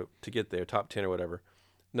get there, top 10 or whatever.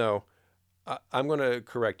 No, I'm going to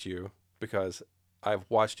correct you because I've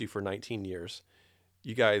watched you for 19 years.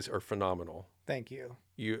 You guys are phenomenal. Thank you.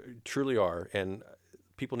 You truly are, and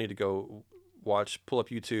people need to go pull up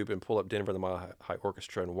YouTube and pull up Denver the Mile High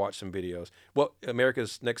Orchestra and watch some videos. Well,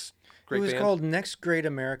 America's Next Great Band. It was called Next Great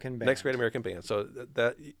American Band. Next Great American Band. So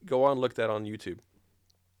that go on, look that on YouTube.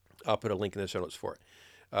 I'll put a link in the show notes for it.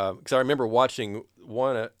 Because I remember watching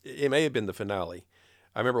one. It may have been the finale.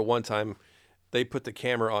 I remember one time they put the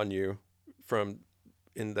camera on you from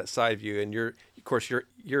in that side view, and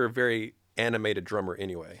you're a very animated drummer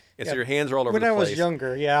anyway, and so your hands are all over the place. When I was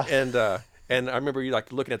younger, yeah. And I remember you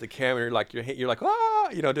like looking at the camera, you're like doing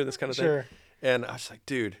this kind of thing. And I was like,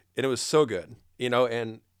 dude, and it was so good,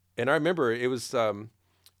 and I remember it was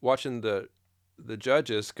watching the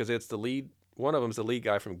judges because it's the lead. One of them's the lead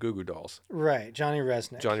guy from Goo Goo Dolls, right? Johnny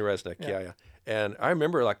Resnick. Yeah. And I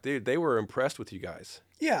remember dude, they were impressed with you guys.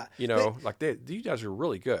 Yeah, you guys are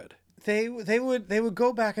really good. They would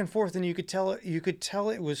go back and forth, and you could tell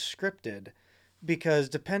it was scripted, because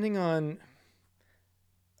depending on.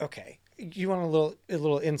 Okay, you want a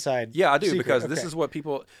little inside? Yeah, I do, secret. Because this is what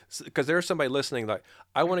people. Because there's somebody listening like,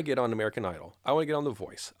 I want to get on American Idol, I want to get on The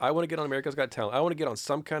Voice, I want to get on America's Got Talent, I want to get on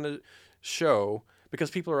some kind of show, because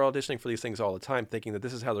people are auditioning for these things all the time, thinking that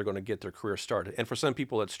this is how they're going to get their career started. And for some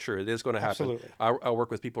people, it's true. It is going to happen. Absolutely. I work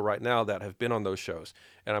with people right now that have been on those shows,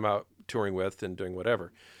 and I'm out touring with and doing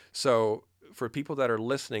whatever. So for people that are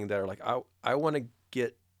listening that are like, I want to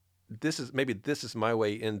get, this is my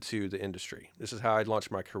way into the industry. This is how I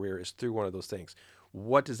launched my career, is through one of those things.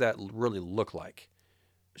 What does that really look like?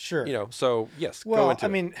 Sure. So yes, go Well, into I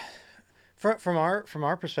it. mean, from our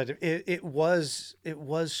perspective, it was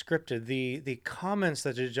scripted. The comments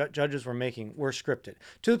that the judges were making were scripted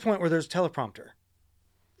to the point where there's a teleprompter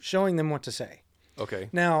showing them what to say. Okay.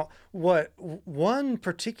 Now, what one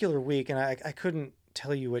particular week, and I couldn't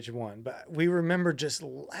tell you which one, but we remember just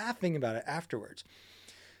laughing about it afterwards.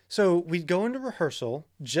 So we'd go into rehearsal,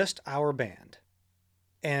 just our band,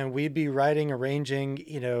 and we'd be writing, arranging,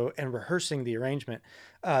 and rehearsing the arrangement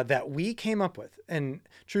that we came up with. And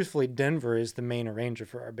truthfully, Denver is the main arranger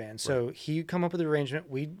for our band. So he'd come up with the arrangement.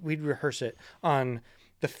 We'd rehearse it on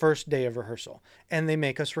the first day of rehearsal, and they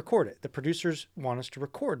make us record it. The producers want us to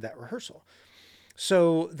record that rehearsal.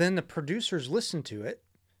 So then the producers listen to it,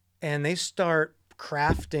 and they start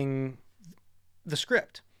crafting the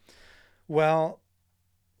script. Well,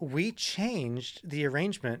 we changed the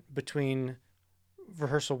arrangement between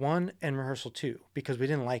rehearsal 1 and rehearsal 2 because we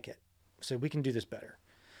didn't like it. So we can do this better.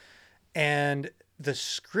 And the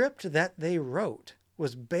script that they wrote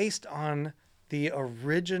was based on the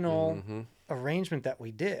original arrangement that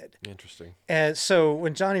we did. Interesting. And so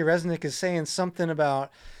when Johnny Resnick is saying something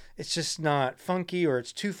about it's just not funky or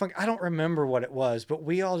it's too funky, I don't remember what it was, but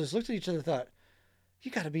we all just looked at each other and thought,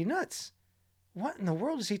 you got to be nuts. What in the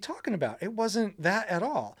world is he talking about? It wasn't that at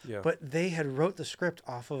all. Yeah. But they had wrote the script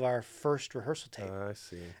off of our first rehearsal tape. I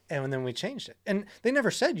see. And then we changed it. And they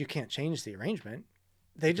never said you can't change the arrangement.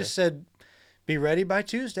 They just said, be ready by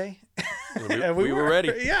Tuesday. And we were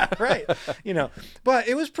ready. Yeah, right. But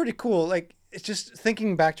it was pretty cool. Like, it's just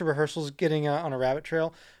thinking back to rehearsals, getting on a rabbit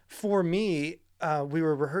trail. For me, we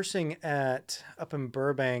were rehearsing up in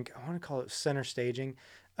Burbank. I want to call it Center Staging.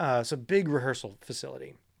 It's a big rehearsal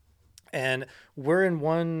facility. And we're in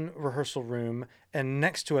one rehearsal room, and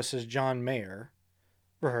next to us is John Mayer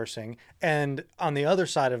rehearsing. And on the other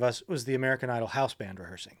side of us was the American Idol house band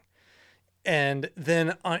rehearsing. And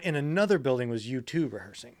then in another building was U2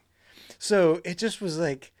 rehearsing. So it just was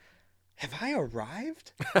like, have I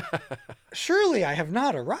arrived? Surely I have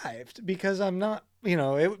not arrived because I'm not,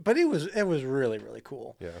 but it was really, really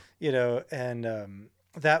cool. Yeah. And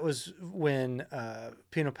that was when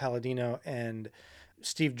Pino Palladino and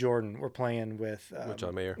Steve Jordan were playing with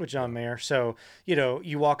John Mayer. So,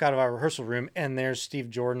 you walk out of our rehearsal room and there's Steve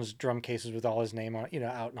Jordan's drum cases with all his name on it,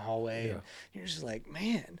 out in the hallway. Yeah. And you're just like,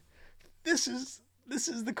 man, this is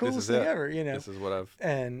the coolest thing ever, This is what I've...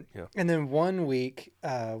 And then one week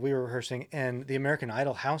we were rehearsing and the American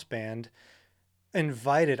Idol house band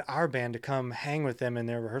invited our band to come hang with them in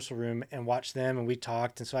their rehearsal room and watch them. And we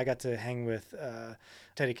talked. And so I got to hang with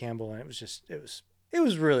Teddy Campbell, and it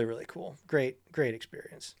was really, really cool. Great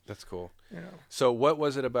experience. That's cool. So what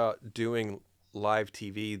was it about doing live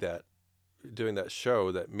TV doing that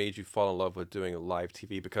show that made you fall in love with doing live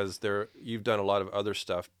TV? Because you've done a lot of other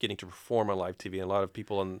stuff, getting to perform on live TV, and a lot of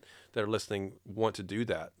people that are listening want to do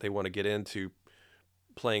that. They want to get into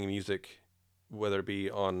playing music, whether it be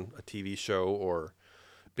on a TV show or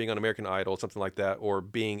being on American Idol, something like that, or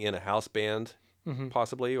being in a house band,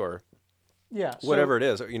 possibly, or whatever it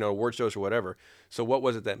is, award shows or whatever. So what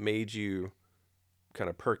was it that made you kind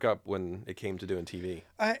of perk up when it came to doing TV?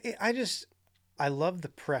 I love the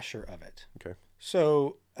pressure of it. Okay.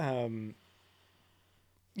 So,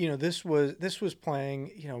 this was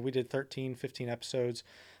playing, we did 13, 15 episodes.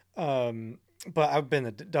 But I've been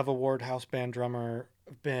the Dove Award house band drummer,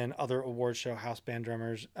 been other award show house band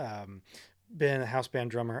drummers, been a house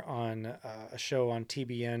band drummer on a show on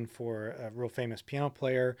TBN for a real famous piano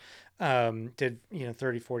player. Did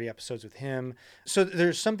 30, 40 episodes with him. So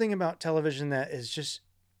there's something about television that is just,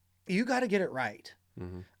 you got to get it right.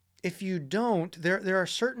 Mm-hmm. If you don't, there are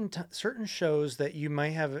certain shows that you might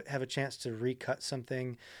have a chance to recut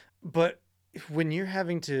something, but when you're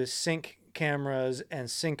having to sync cameras and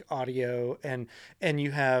sync audio and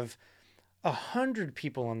you have 100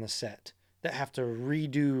 people on the set that have to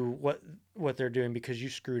redo what they're doing because you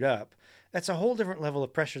screwed up, that's a whole different level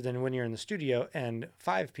of pressure than when you're in the studio and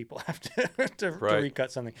 5 people have to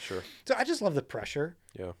recut something. Sure. So I just love the pressure.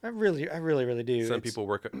 Yeah. I really, really do. Some people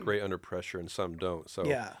work great under pressure and some don't. So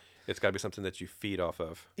it's got to be something that you feed off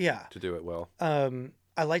of. Yeah. To do it well.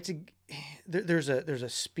 I like to. There's a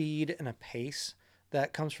speed and a pace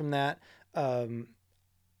that comes from that. I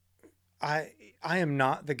am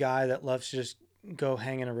not the guy that loves to just go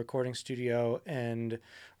hang in a recording studio and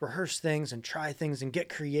rehearse things and try things and get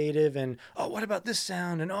creative and, oh, what about this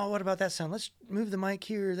sound? And, oh, what about that sound? Let's move the mic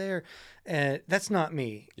here or there. And that's not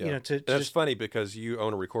me, Yeah. to That's just, funny because you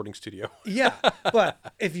own a recording studio. yeah.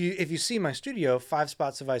 But if you see my studio, 5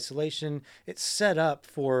 spots of isolation, it's set up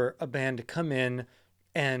for a band to come in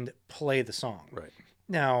and play the song. Right.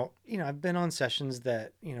 Now, I've been on sessions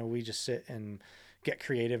that, we just sit and get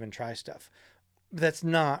creative and try stuff. That's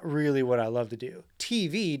not really what I love to do.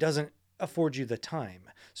 TV doesn't afford you the time.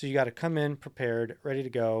 So you got to come in prepared, ready to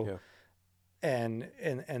go. Yeah.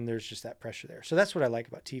 And there's just that pressure there. So that's what I like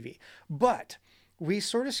about TV. But we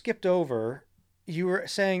sort of skipped over. You were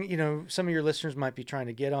saying, some of your listeners might be trying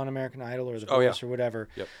to get on American Idol or The Voice or whatever.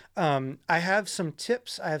 Yep. I have some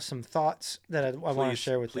tips. I have some thoughts that I want to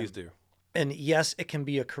share with them. Please do. And yes, it can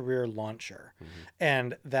be a career launcher. Mm-hmm.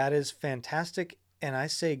 And that is fantastic. And I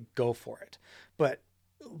say go for it. But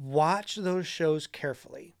watch those shows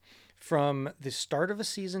carefully. From the start of a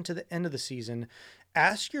season to the end of the season,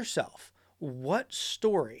 ask yourself, what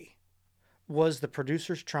story was the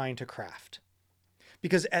producers trying to craft?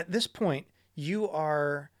 Because at this point,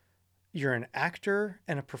 you're an actor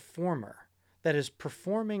and a performer that is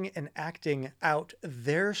performing and acting out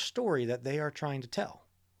their story that they are trying to tell.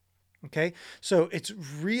 Okay? So it's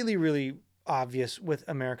really, really obvious with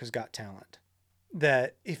America's Got Talent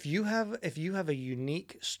that if you have a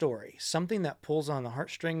unique story, something that pulls on the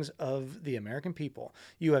heartstrings of the American people,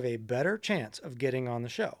 you have a better chance of getting on the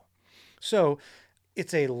show. So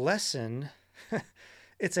it's a lesson.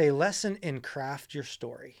 It's a lesson in craft your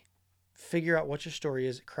story. Figure out what your story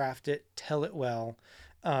is, craft it, tell it well,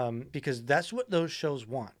 because that's what those shows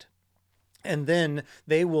want. And then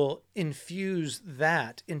they will infuse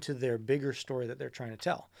that into their bigger story that they're trying to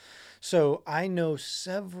tell. So I know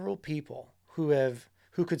several people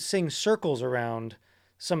who could sing circles around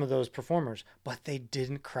some of those performers, but they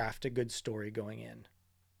didn't craft a good story going in.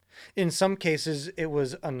 In some cases, it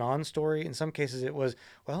was a non-story. In some cases, it was,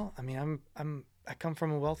 well, I mean, I come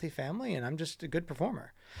from a wealthy family and I'm just a good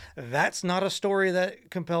performer. That's not a story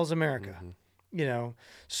that compels America,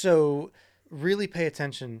 So really pay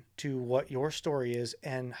attention to what your story is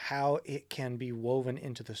and how it can be woven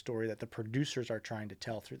into the story that the producers are trying to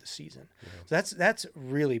tell through the season. Yeah. So that's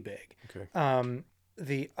really big. Okay.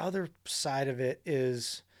 The other side of it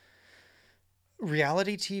is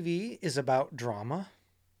reality TV is about drama.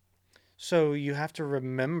 So you have to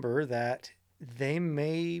remember that they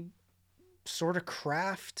may sort of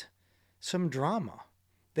craft some drama.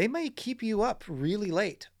 They may keep you up really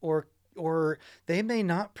late or they may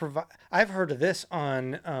not provide. I've heard of this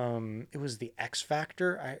on, it was the X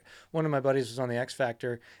Factor. One of my buddies was on the X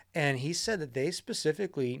Factor, and he said that they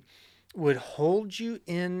specifically would hold you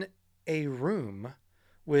in a room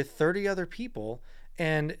with 30 other people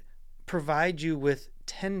and provide you with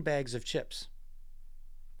 10 bags of chips.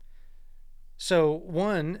 So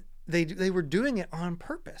one, they were doing it on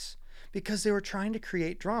purpose because they were trying to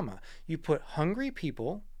create drama. You put hungry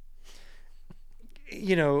people,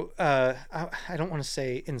 I don't want to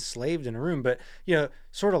say enslaved in a room, but,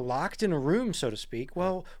 sort of locked in a room, so to speak.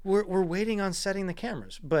 Well, we're waiting on setting the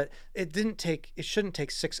cameras, but it shouldn't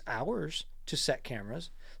take 6 hours to set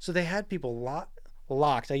cameras. So they had people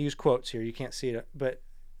locked. I use quotes here. You can't see it, but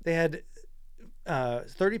they had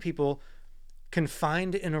 30 people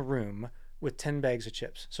confined in a room with 10 bags of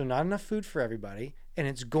chips. So not enough food for everybody. And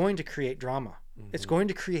it's going to create drama. Mm-hmm. It's going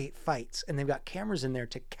to create fights, and they've got cameras in there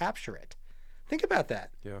to capture it. Think about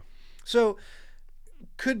that. Yeah. So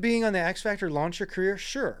could being on the X Factor launch your career?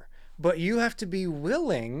 Sure. But you have to be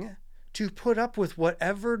willing to put up with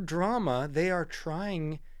whatever drama they are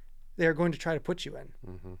going to try to put you in.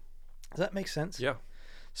 Mm-hmm. Does that make sense? Yeah.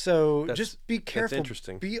 So just be careful. That's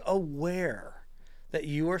interesting. Be aware that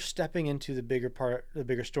you are stepping into the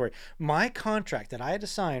bigger story. My contract that I had to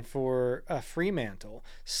sign for Fremantle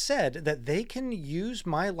said that they can use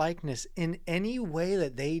my likeness in any way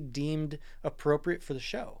that they deemed appropriate for the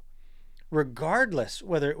show, regardless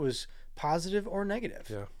whether it was positive or negative.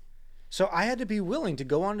 Yeah. So I had to be willing to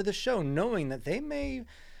go onto the show knowing that they may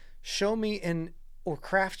show me or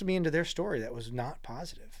craft me into their story that was not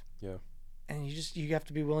positive. Yeah. And you have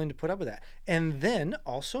to be willing to put up with that. And then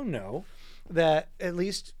also know that at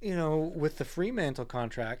least, with the Fremantle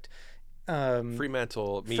contract,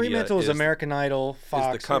 Fremantle Media Fremantle is American Idol,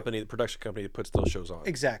 Fox. Is the production company that puts those shows on.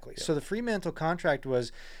 Exactly. Yeah. So the Fremantle contract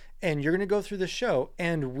was, and you're going to go through the show,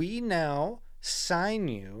 and we now sign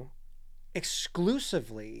you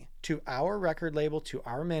exclusively to our record label, to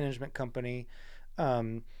our management company,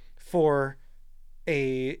 for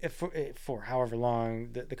however long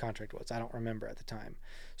the contract was. I don't remember at the time.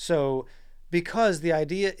 So Because the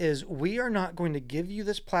idea is we are not going to give you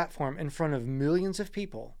this platform in front of millions of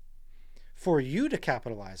people for you to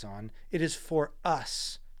capitalize on. It is for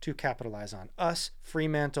us to capitalize on. Us,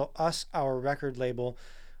 Fremantle, us, our record label.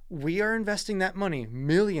 We are investing that money,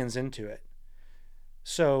 millions into it.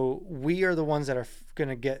 So we are the ones that are going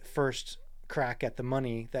to get first crack at the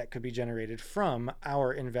money that could be generated from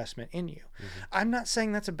our investment in you. I'm not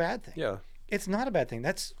saying that's a bad thing. Yeah. It's not a bad thing.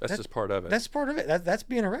 That's just part of it. That's part of it. That's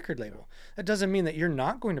being a record label. That doesn't mean that you're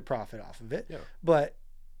not going to profit off of it, but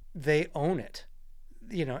they own it,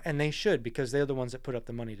 and they should, because they're the ones that put up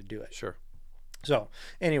the money to do it. Sure. So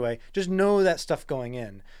anyway, just know that stuff going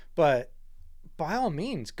in, but by all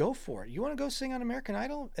means, go for it. You want to go sing on American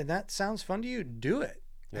Idol and that sounds fun to you, do it.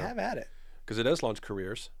 Yeah. Have at it. Because it does launch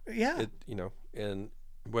careers. Yeah. And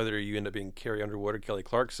whether you end up being Carrie Underwood or Kelly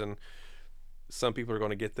Clarkson, some people are going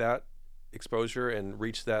to get that exposure and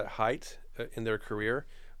reach that height in their career.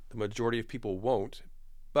 The majority of people won't,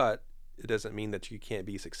 but it doesn't mean that you can't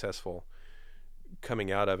be successful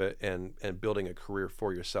coming out of it and building a career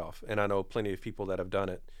for yourself. And I know plenty of people that have done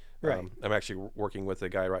it. Right. I'm actually working with a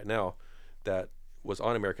guy right now that was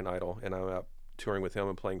on American Idol, and I'm out touring with him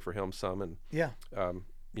and playing for him some. And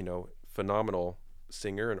phenomenal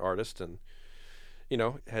singer and artist, and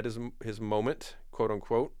had his moment, quote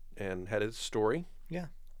unquote, and had his story. Yeah.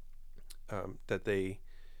 And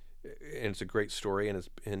it's a great story,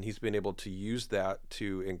 and he's been able to use that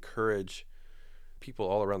to encourage people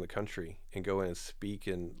all around the country and go in and speak,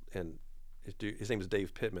 and his name is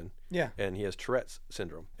Dave Pittman. Yeah. And he has Tourette's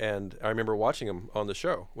syndrome. And I remember watching him on the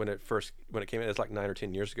show when it came in. It's like 9 or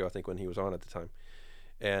 10 years ago, I think, when he was on at the time.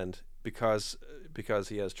 And because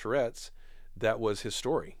he has Tourette's, that was his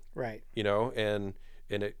story. Right. And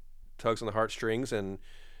it tugs on the heartstrings, and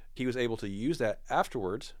he was able to use that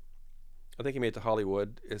afterwards. I think he made it to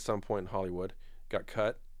Hollywood at some point in Hollywood, got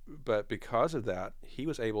cut. But because of that, he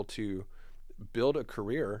was able to build a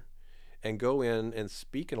career and go in and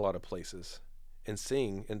speak in a lot of places and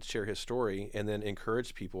sing and share his story, and then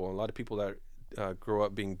encourage people. And a lot of people that grow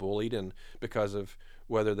up being bullied, and because of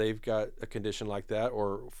whether they've got a condition like that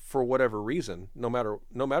or for whatever reason, no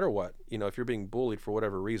matter what, if you're being bullied for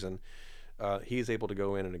whatever reason, he's able to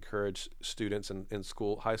go in and encourage students in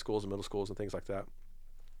school, high schools and middle schools and things like that.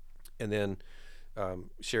 And then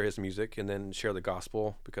share his music, and then share the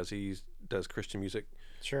gospel, because he does Christian music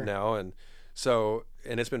now. And so,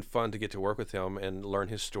 and it's been fun to get to work with him and learn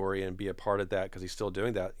his story and be a part of that, because he's still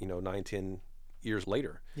doing that, 9-10 years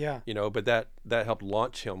later. Yeah. But that helped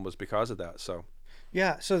launch him was because of that. So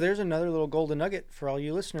yeah. So there's another little golden nugget for all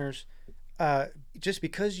you listeners. Just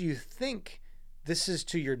because you think this is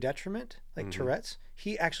to your detriment, like Tourette's,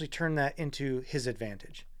 he actually turned that into his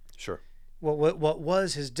advantage. Sure. What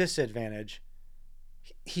was his disadvantage,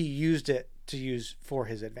 he used it to use for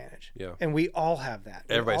his advantage. Yeah. And we all have that.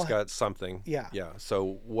 Everybody's got something. Yeah. Yeah.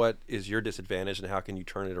 So what is your disadvantage, and how can you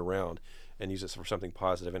turn it around and use it for something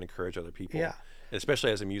positive and encourage other people? Yeah.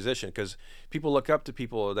 Especially as a musician, because people look up to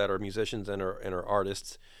people that are musicians and are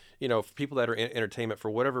artists. People that are in entertainment, for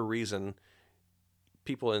whatever reason,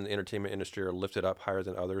 people in the entertainment industry are lifted up higher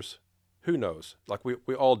than others. Who knows? Like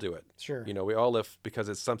we all do it. Sure. We all lift because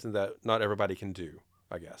it's something that not everybody can do,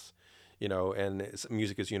 I guess. And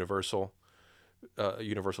music is universal.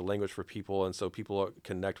 Universal language for people, and so people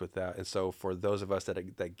connect with that. And so for those of us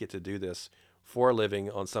that get to do this for a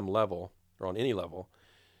living on some level, or on any level,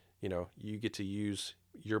 you get to use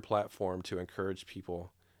your platform to encourage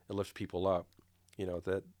people and lift people up.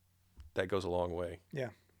 That goes a long way. Yeah.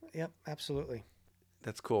 Yep. Absolutely.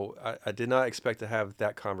 That's cool. I did not expect to have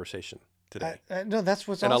that conversation today. No, that's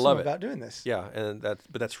what's awesome about doing this. Yeah,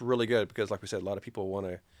 but that's really good, because, like we said, a lot of people want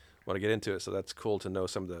to get into it. So that's cool to know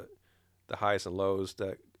some of the highs and lows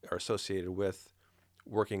that are associated with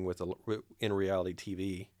working in reality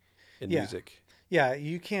TV and music. Yeah,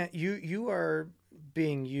 you can't. You are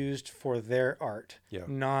being used for their art,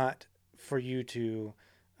 not for you to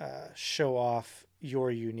show off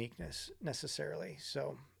your uniqueness necessarily.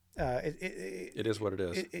 So it is what it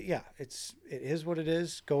is. It is what it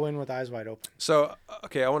is. Go in with eyes wide open. So,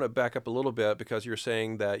 okay, I want to back up a little bit, because you're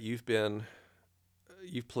saying that you've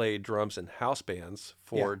played drums in house bands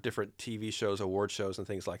for different TV shows, award shows, and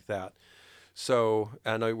things like that. So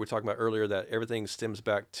I know we were talking about earlier that everything stems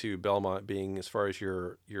back to Belmont being, as far as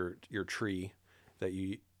your tree that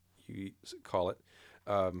you call it,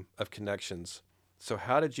 of connections. So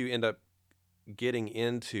how did you end up getting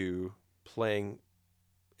into playing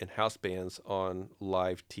in house bands on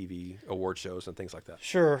live TV award shows and things like that?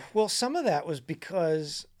 Sure. Well, some of that was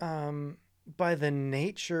because by the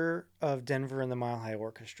nature of Denver and the Mile High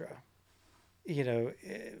Orchestra,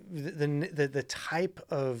 the type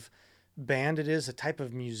of band it is, the type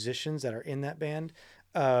of musicians that are in that band,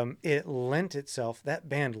 that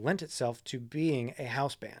band lent itself to being a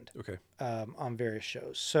house band. Okay. On various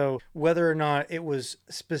shows. So whether or not it was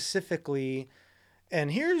specifically,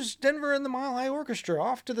 and here's Denver and the Mile High Orchestra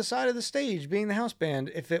off to the side of the stage being the house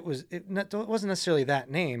band, if it wasn't necessarily that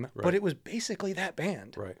name, Right. but it was basically that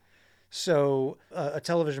band. Right. So a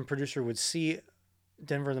television producer would see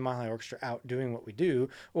Denver and the Mile High Orchestra out doing what we do,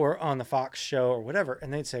 or on the Fox show or whatever,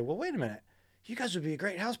 and they'd say, well, wait a minute, you guys would be a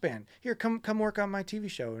great house band. Here, come work on my TV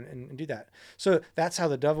show and do that. So that's how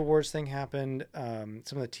the Dove Awards thing happened,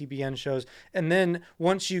 some of the TBN shows. And then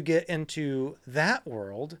once you get into that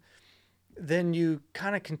world, then you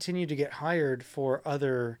kind of continue to get hired for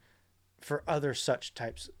other such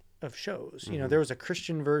types of shows. You know, there was a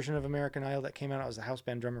Christian version of American Idol that came out. I was the house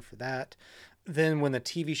band drummer for that. Then when the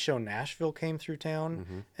TV show Nashville came through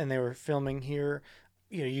town and they were filming here,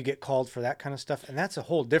 you know, you get called for that kind of stuff, and that's a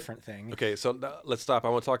whole different thing. Okay, so let's stop. I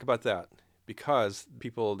want to talk about that because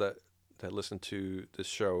people that listen to this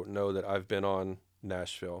show know that I've been on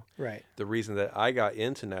Nashville. Right. The reason that I got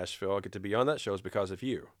into Nashville, I get to be on that show, is because of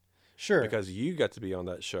you. Sure. Because you got to be on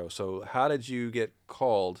that show. So how did you get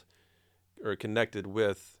called or connected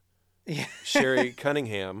with Sherry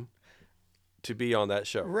Cunningham to be on that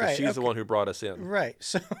show? Right. She's the one who brought us in. Right.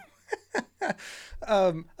 So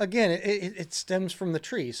again, it stems from the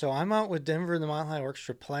tree. So I'm out with Denver and the Mile High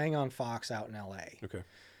Orchestra playing on Fox out in LA. Okay.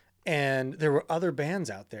 And there were other bands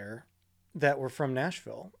out there that were from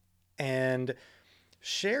Nashville. And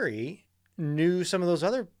Sherry knew some of those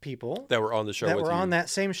other people that were on the show that with were you. on that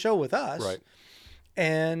same show with us. Right.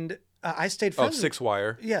 And I stayed friends. Six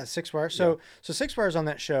Wire. Yeah, Six Wire. So Six Wire's on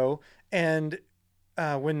that show. And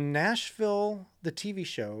when Nashville, the TV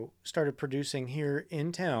show, started producing here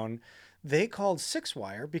in town, they called Six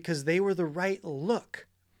Wire because they were the right look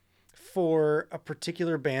for a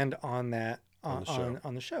particular band on that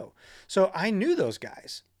on the show. So I knew those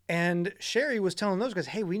guys, and Sherry was telling those guys,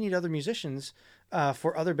 "Hey, we need other musicians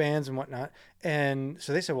for other bands and whatnot." And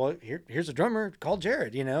so they said, "Well, here's a drummer called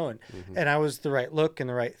Jared," you know, and I was the right look and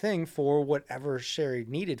the right thing for whatever Sherry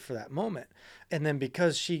needed for that moment. And then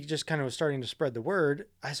because she just kind of was starting to spread the word,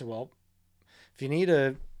 I said, "Well, if you need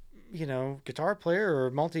a guitar player or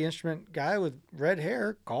multi-instrument guy with red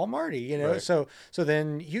hair, call Marty," you know. Right. So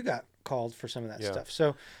then you got called for some of that stuff.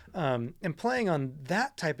 So, and playing on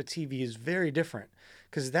that type of TV is very different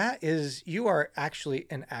because you are actually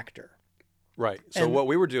an actor. Right. So what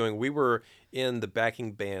we were doing, we were in the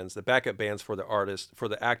backup bands for the artists, for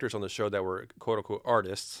the actors on the show that were quote unquote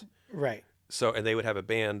artists. Right. So, and they would have a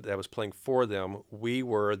band that was playing for them. We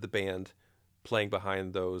were the band playing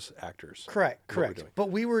behind those actors. Correct.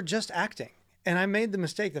 But we were just acting. And I made the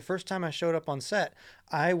mistake the first time I showed up on set.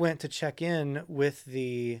 I went to check in with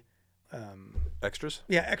the extras.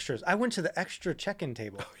 Yeah, extras. I went to the extra check-in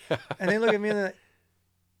table, and they look at me and they're like,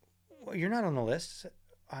 "Well, you're not on the list.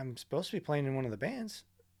 I'm supposed to be playing in one of the bands.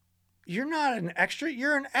 You're not an extra.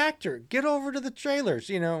 You're an actor. Get over to the trailers,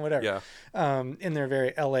 you know, whatever." Yeah. In their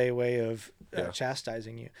very LA way of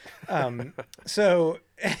chastising you. So,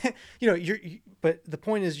 but the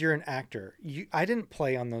point is, you're an actor. I didn't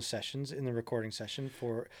play on those sessions in the recording session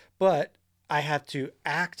but I have to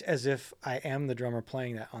act as if I am the drummer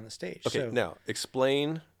playing that on the stage. Okay. Now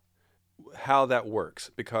explain how that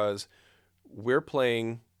works, because we're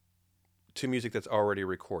playing to music that's already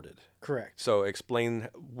recorded. Correct. So explain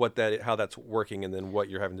how that's working, and then what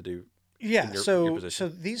you're having to do. Yeah. Your So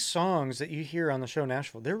position. these songs that you hear on the show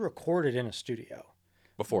Nashville, they're recorded in a studio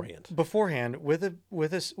beforehand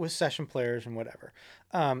with session players and whatever.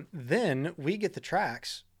 Then we get the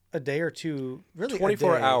tracks a day or two, really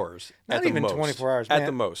 24 a day. hours. Not at the even most. 24 hours. At man.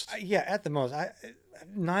 the most. Yeah, at the most.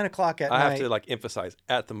 9 o'clock at I night. have to emphasize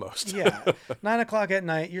at the most. Yeah. 9 o'clock at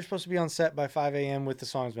night. You're supposed to be on set by 5 a.m. with the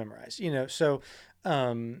songs memorized, you know? So,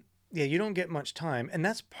 you don't get much time, and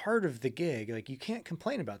that's part of the gig. Like, you can't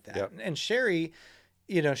complain about that. Yep. And Sherry,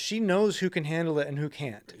 you know, she knows who can handle it and who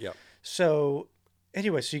can't. Yep. So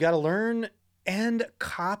anyway, so you got to learn and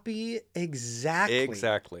copy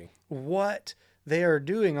exactly what they are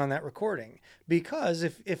doing on that recording. Because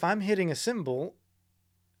if I'm hitting a cymbal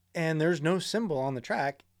and there's no cymbal on the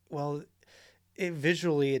track, well,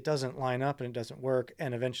 visually it doesn't line up and it doesn't work,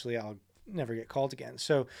 and eventually I'll never get called again.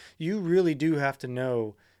 So you really do have to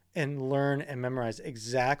know and learn and memorize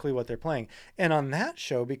exactly what they're playing. And on that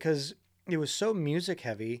show, because it was so music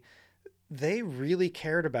heavy, they really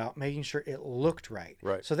cared about making sure it looked right.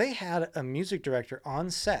 Right. So they had a music director on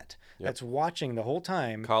set that's watching the whole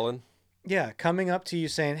time. Colin? Yeah, coming up to you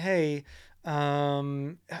saying, "Hey,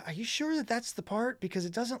 Are you sure that that's the part? Because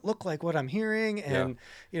it doesn't look like what I'm hearing. And,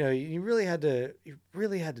 you really had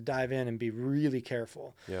to dive in and be really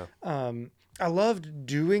careful. Yeah. I loved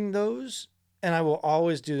doing those, and I will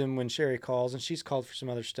always do them when Sherry calls, and she's called for some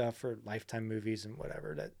other stuff for Lifetime movies and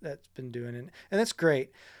whatever that's been doing. And that's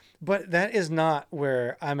great. But that is not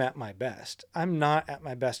where I'm at my best. I'm not at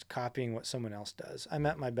my best copying what someone else does. I'm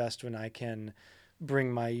at my best when I can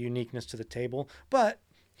bring my uniqueness to the table. But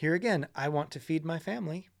here again, I want to feed my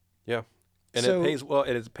family. Yeah. And So- it pays well.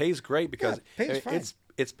 It pays great because Yeah, it pays fine.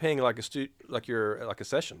 it's paying like a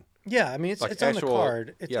session. Yeah, I mean it's Like it's on the actual-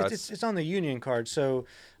 card. yeah, It's on the union card. So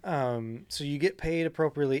so you get paid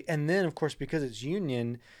appropriately, and then of course because it's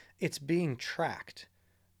union, it's being tracked.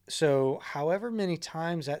 So however many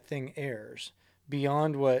times that thing airs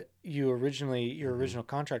beyond what your original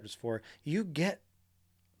contract was for, you get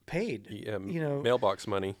paid. Mailbox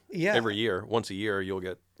money. Yeah. Every year, once a year, you'll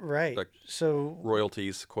get Right. like So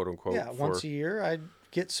royalties, quote unquote. yeah, once a year I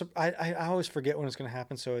get I always forget when it's going to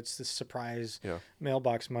happen, so it's this surprise Yeah.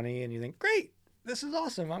 mailbox money, and you think, great, this is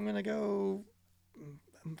awesome. I'm going to go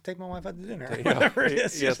take my wife out to dinner. Yeah. Whatever it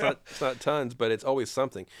is. Yeah, you it's know? not tons, but it's always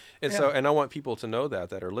something. And so, and I want people to know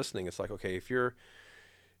that are listening. It's like, okay, if you're,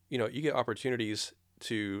 you get opportunities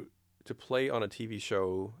to play on a TV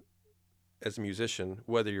show as a musician,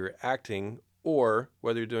 whether you're acting or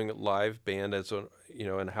whether you're doing a live band as in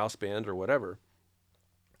a house band or whatever.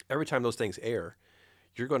 Every time those things air,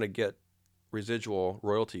 you're going to get residual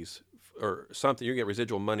royalties or something. You get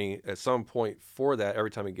residual money at some point for that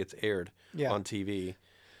every time it gets aired Yeah. on TV.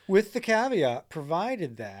 With the caveat,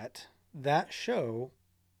 provided that that show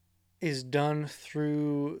is done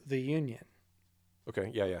through the union.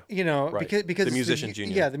 Okay, yeah. Right. Because The it's musicians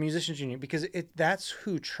union. Yeah, the musicians union, because that's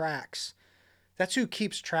who tracks. That's who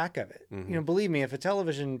keeps track of it. Mm-hmm. Believe me, if a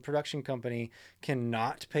television production company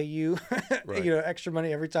cannot pay you, Right. extra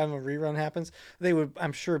money every time a rerun happens, they would,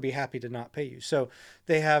 I'm sure, be happy to not pay you. So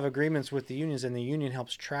they have agreements with the unions, and the union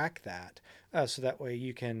helps track that, so that way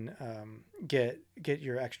you can get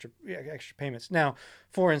your extra payments. Now,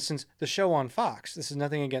 for instance, the show on Fox. This is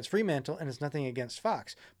nothing against Fremantle, and it's nothing against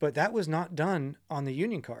Fox, but that was not done on the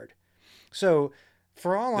union card. So,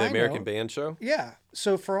 for all I know, The American Band Show? yeah.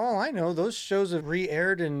 So for all I know, those shows have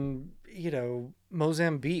re-aired in,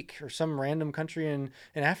 Mozambique or some random country in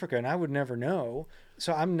Africa, and I would never know.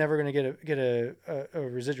 So I'm never going to get a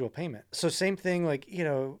residual payment. So same thing, like,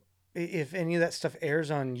 if any of that stuff airs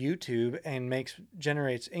on YouTube and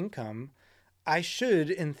generates income, I should,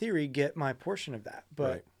 in theory, get my portion of that.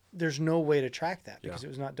 But Right. there's no way to track that because it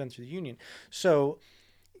was not done through the union. So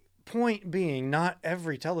point being, not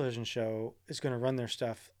every television show is going to run their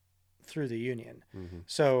stuff through the union. Mm-hmm.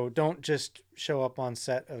 So don't just show up on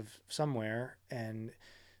set of somewhere and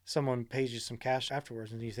someone pays you some cash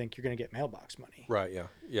afterwards and you think you're going to get mailbox money. Right, yeah.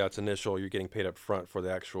 Yeah, it's initial. You're getting paid up front for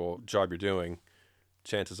the actual job you're doing.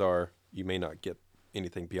 Chances are you may not get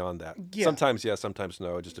anything beyond that. Yeah. Sometimes yes, sometimes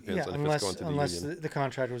no. It just depends on if unless it's going through the unless union. the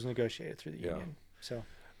contract was negotiated through the Yeah. union. So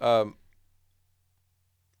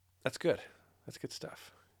That's good. That's good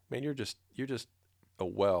stuff. Man, you're just a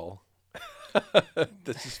well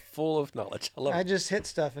that's just full of knowledge. I love I it. just hit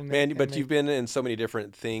stuff and Man, you've been in so many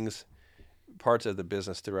different things, parts of the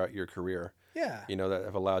business throughout your career, yeah. that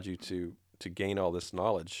have allowed you to gain all this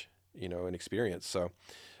knowledge, and experience. So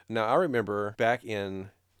now I remember back in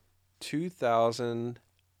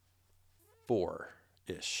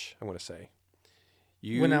 2004-ish, I want to say.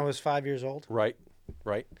 When I was 5 years old. Right.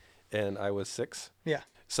 And I was 6. Yeah.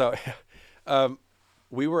 So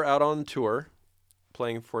we were out on tour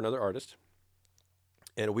playing for another artist,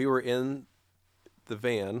 and we were in the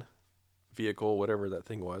vehicle, whatever that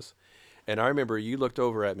thing was. And I remember you looked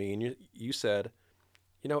over at me and you said,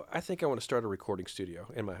 I think I want to start a recording studio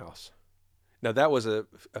in my house. Now, that was a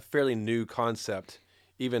fairly new concept,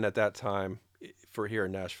 even at that time, for here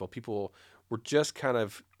in Nashville. People were just kind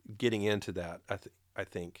of getting into that, I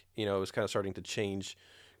think. It was kind of starting to change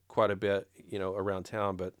quite a bit, around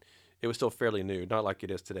town, but it was still fairly new, not like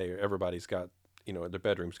it is today. Everybody's got, their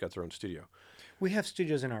bedroom's got their own studio. We have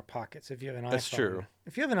studios in our pockets. If you have an iPhone. That's true.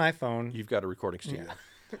 If you have an iPhone. You've got a recording studio.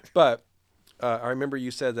 Yeah. But I remember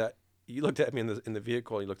you said that you looked at me in the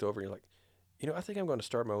vehicle and you looked over and you're like, I think I'm going to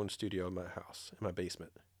start my own studio in my house, in my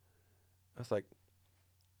basement. I was like,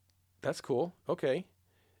 that's cool. Okay.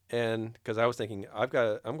 And because I was thinking, I'm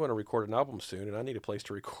going to record an album soon and I need a place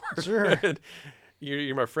to record. Sure. And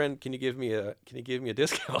you're my friend. Can you give me a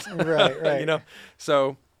discount? Right.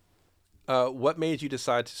 So, what made you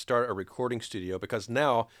decide to start a recording studio? Because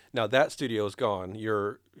now that studio is gone.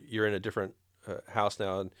 You're in a different house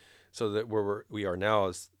now, and so that where we are now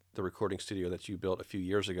is the recording studio that you built a few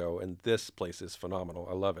years ago, and this place is phenomenal.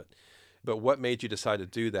 I love it. But what made you decide to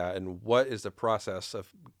do that, and what is the process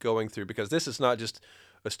of going through? Because this is not just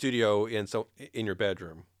a studio in your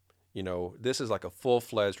bedroom. This is like a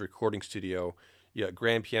full-fledged recording studio. You got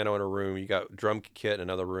grand piano in a room, you got drum kit in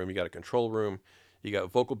another room, you got a control room, you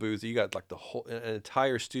got vocal booths, you got like an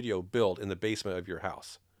entire studio built in the basement of your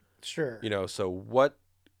house. Sure. So what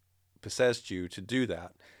possessed you to do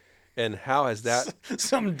that? And how has that...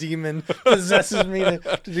 Some demon possesses me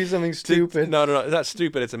to do something stupid. No, it's not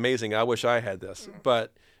stupid. It's amazing. I wish I had this.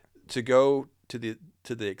 But to go to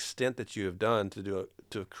the extent that you have done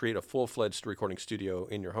to create a full-fledged recording studio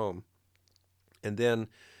in your home, and then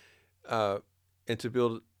and to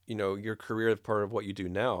build your career as part of what you do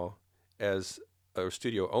now as a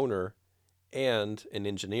studio owner and an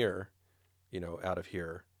engineer, out of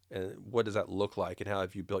here. And what does that look like, and how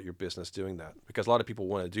have you built your business doing that? Because a lot of people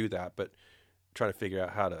want to do that, but trying to figure out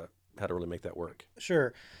how to really make that work.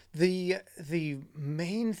 Sure. The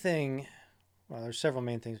main thing, well, there's several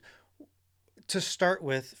main things. To start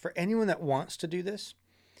with, for anyone that wants to do this,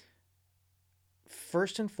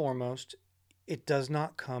 first and foremost, it does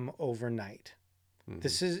not come overnight. Mm-hmm.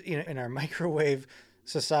 This is, in our microwave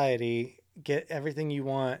society, get everything you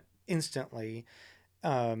want instantly.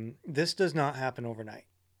 This does not happen overnight.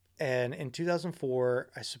 And in 2004,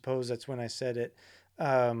 I suppose that's when I said it,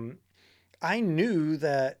 I knew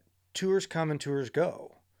that tours come and tours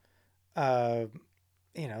go.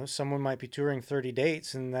 Someone might be touring 30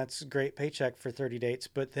 dates, and that's a great paycheck for 30 dates,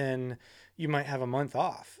 but then you might have a month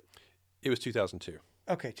off. It was 2002.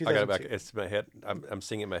 Okay, 2002. I got it back. It's in my head. I'm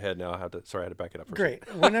seeing it in my head now. I had to back it up. Great.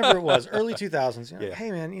 Whenever it was, early 2000s. Yeah.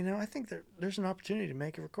 Hey, man, I think there's an opportunity to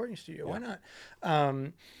make a recording studio. Yeah. Why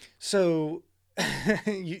not? So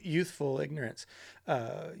youthful ignorance,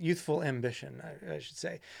 youthful ambition, I should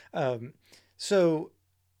say. So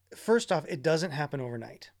first off, it doesn't happen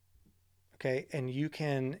overnight. Okay. And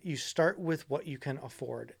you start with what you can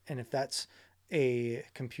afford. And if that's a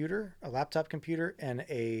laptop computer, and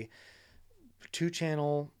a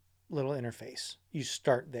 2-channel little interface, you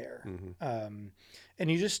start there. Mm-hmm.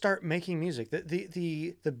 And you just start making music.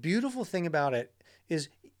 The beautiful thing about it is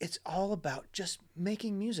it's all about just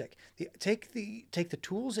making music. Take the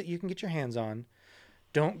tools that you can get your hands on.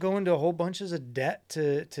 Don't go into a whole bunches of debt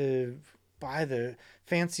to buy the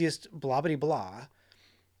fanciest blah blah blah.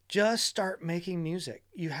 Just start making music.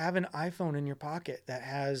 You have an iPhone in your pocket that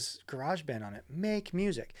has GarageBand on it. Make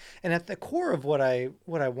music. And at the core of what I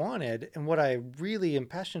wanted, and what I really am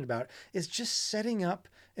passionate about, is just setting up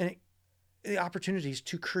the opportunities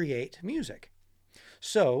to create music.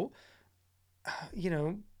 So,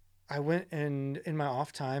 I went, and in my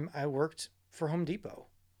off time, I worked for Home Depot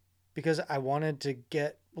because I wanted to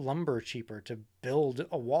get lumber cheaper to build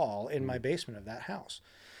a wall in my basement of that house.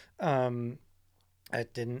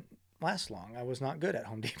 It didn't last long. I was not good at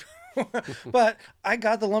Home Depot, but I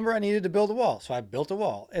got the lumber I needed to build a wall. So I built a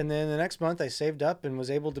wall. And then the next month I saved up and was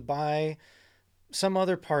able to buy some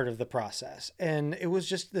other part of the process. And it was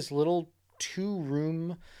just this little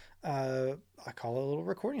 2-room, I call it a little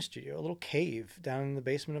recording studio, a little cave down in the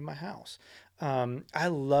basement of my house. I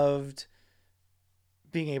loved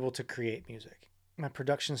being able to create music. My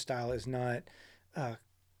production style is not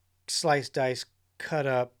slice, dice, cut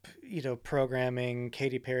up, programming,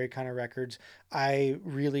 Katy Perry kind of records. I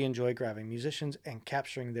really enjoy grabbing musicians and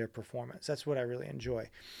capturing their performance. That's what I really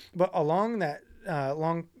enjoy. But along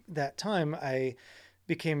that time, I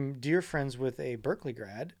became dear friends with a Berkeley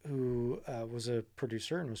grad who was a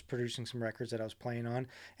producer and was producing some records that I was playing on.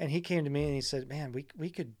 And he came to me and he said, man, we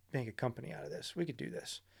could make a company out of this. We could do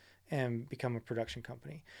this and become a production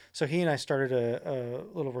company. So he and I started a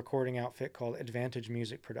little recording outfit called Advantage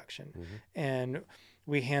Music Production. Mm-hmm. And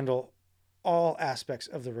we handle all aspects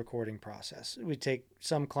of the recording process. We take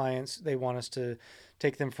some clients, they want us to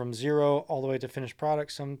take them from zero all the way to finished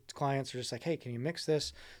product. Some clients are just like, hey, can you mix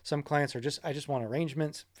this? Some clients are I just want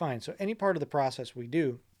arrangements. Fine. So any part of the process we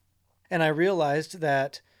do. And I realized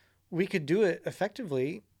that we could do it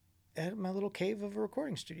effectively at my little cave of a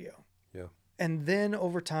recording studio. Yeah. And then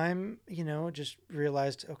over time, just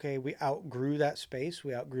realized, okay, we outgrew that space.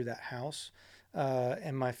 We outgrew that house.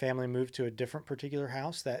 And my family moved to a different particular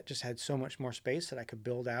house that just had so much more space that I could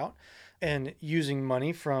build out. And using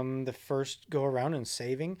money from the first go around and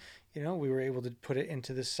saving, we were able to put it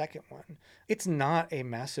into the second one. It's not a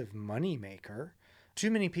massive money maker.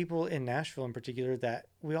 Too many people in Nashville in particular that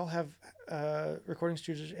we all have recording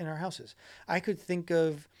studios in our houses. I could think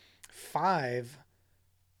of 5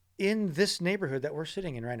 in this neighborhood that we're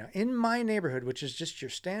sitting in right now. In my neighborhood, which is just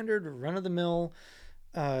your standard run-of-the-mill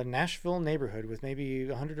Nashville neighborhood with maybe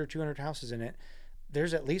 100 or 200 houses in it,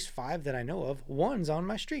 there's at least 5 that I know of. One's on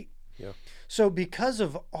my street. Yeah. So because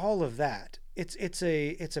of all of that, it's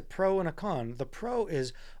a pro and a con. The pro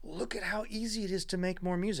is, look at how easy it is to make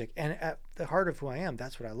more music. And at the heart of who I am,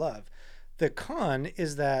 that's what I love. The con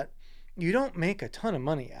is that you don't make a ton of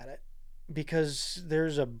money at it because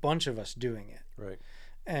there's a bunch of us doing it. Right.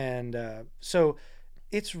 And so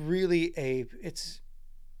it's really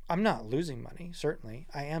I'm not losing money, certainly.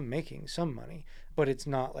 I am making some money, but it's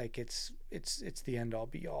not like it's the end all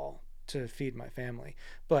be all to feed my family.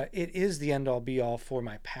 But it is the end all be all for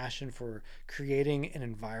my passion for creating an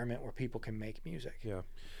environment where people can make music. Yeah.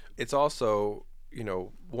 It's also,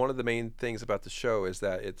 one of the main things about the show is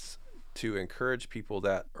that it's to encourage people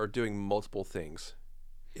that are doing multiple things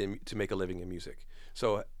to make a living in music.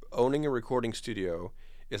 So owning a recording studio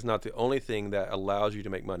is not the only thing that allows you to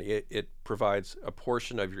make money. It provides a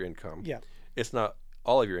portion of your income. Yeah. It's not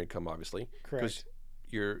all of your income, obviously. Correct. Because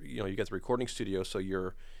you got the recording studio, so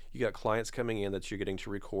you got clients coming in that you're getting to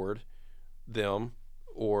record them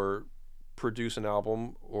or produce an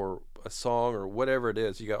album or a song or whatever it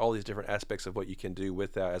is. You got all these different aspects of what you can do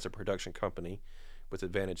with that as a production company with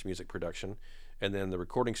Advantage Music Production. And then the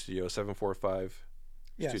recording studio, 745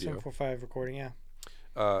 studio. 745 recording, yeah.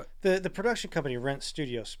 The production company rents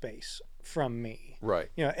studio space from me. Right.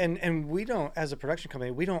 And we don't, as a production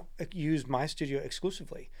company, we don't use my studio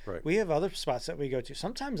exclusively. Right. We have other spots that we go to.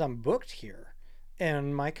 Sometimes I'm booked here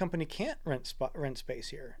and my company can't rent space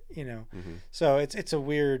here, Mm-hmm. So it's a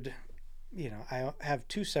weird, I have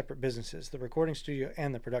 2 separate businesses, the recording studio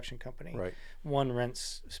and the production company. Right. One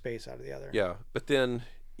rents space out of the other. Yeah. But then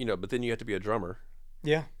you have to be a drummer.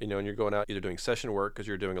 Yeah. And you're going out either doing session work because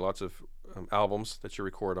you're doing lots of albums that you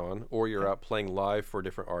record on, or you're out playing live for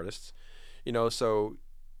different artists. So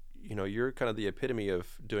you're kind of the epitome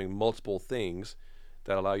of doing multiple things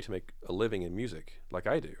that allow you to make a living in music, like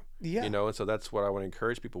I do. Yeah. And so that's what I want to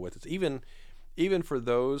encourage people with. It's even for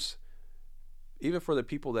the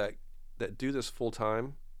people that do this full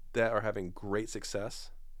time that are having great success,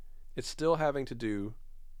 it's still having to do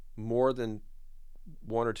more than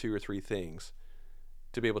 1 or 2 or 3 things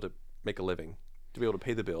to be able to make a living, to be able to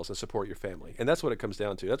pay the bills and support your family. And that's what it comes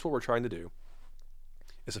down to. That's what we're trying to do,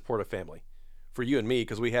 is support a family. For you and me,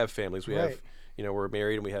 because we have families. We have, we're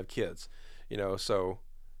married and we have kids. So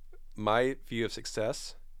my view of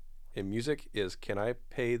success in music is, can I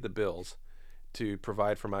pay the bills to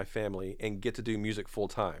provide for my family and get to do music full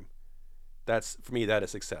time? That's, for me, that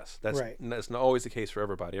is success. That's not always the case for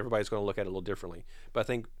everybody. Everybody's going to look at it a little differently. But I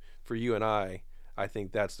think for you and I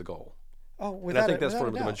think that's the goal. Oh, and I think that's for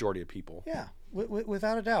the majority of people. Yeah,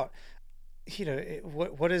 without a doubt.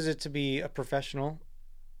 What is it to be a professional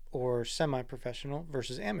or semi-professional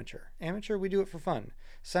versus amateur? Amateur, we do it for fun.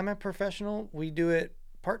 Semi-professional, we do it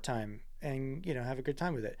part-time and have a good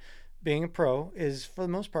time with it. Being a pro is, for the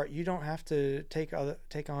most part, you don't have to take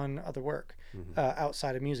on other work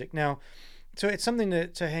outside of music. Now, so it's something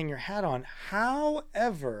to hang your hat on.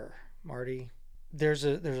 However, Marty, there's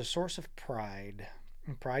a source of pride.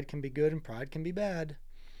 And pride can be good and pride can be bad.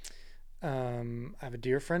 I have a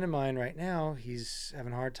dear friend of mine right now. He's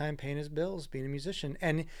having a hard time paying his bills being a musician.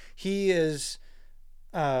 And he is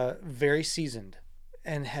very seasoned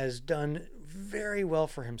and has done very well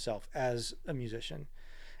for himself as a musician.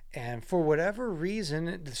 And for whatever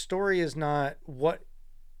reason, the story is not what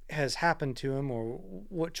has happened to him or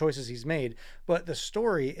what choices he's made, but the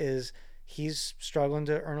story is he's struggling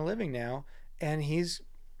to earn a living now, and he's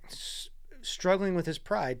struggling with his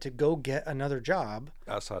pride to go get another job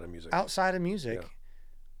outside of music or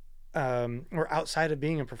outside of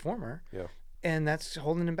being a performer. Yeah. And that's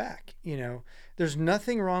holding him back. There's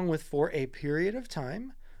nothing wrong with, for a period of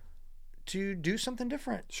time, to do something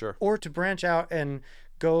different. Sure. Or to branch out and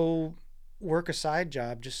go work a side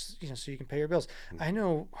job just, so you can pay your bills. Mm-hmm. I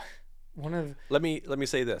know let me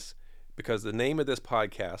say this, because the name of this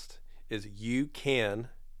podcast is You Can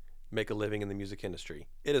Make a Living in the Music Industry.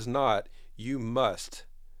 It is not you must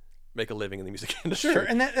make a living in the music industry. Sure,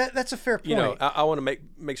 and that's a fair point. I want to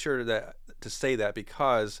make sure to say that,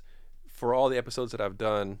 because for all the episodes that I've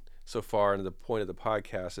done so far, and the point of the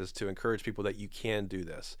podcast is to encourage people that you can do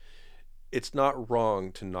this. It's not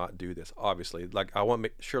wrong to not do this, obviously. Like, I want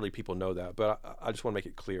surely people know that, but I just want to make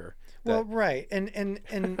it clear. Well, right, and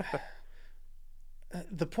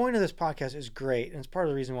the point of this podcast is great, and it's part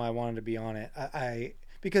of the reason why I wanted to be on it.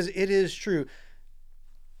 Because it is true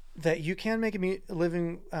that you can make a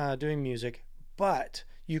living doing music, but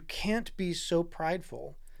you can't be so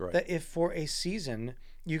prideful that if for a season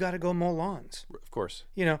you got to go mow lawns. Of course.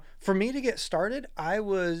 For me to get started, I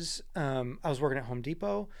was working at Home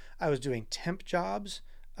Depot. I was doing temp jobs,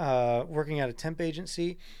 working at a temp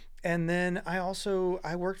agency, And then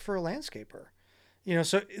I worked for a landscaper.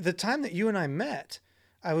 So the time that you and I met,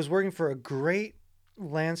 I was working for a great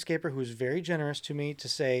landscaper who was very generous to me to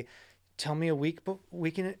say, tell me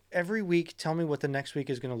every week, tell me what the next week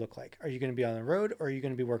is going to look like. Are you going to be on the road or are you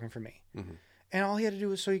going to be working for me? Mm-hmm. And all he had to do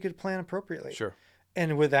was so he could plan appropriately. Sure.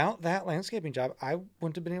 And without that landscaping job, I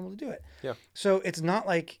wouldn't have been able to do it. Yeah. So it's not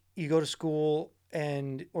like you go to school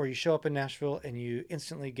or you show up in Nashville and you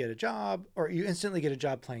instantly get a job, or you instantly get a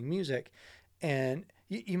job playing music, and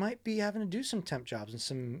you might be having to do some temp jobs and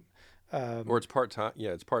some. Or it's part-time. Yeah,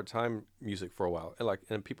 it's part-time music for a while.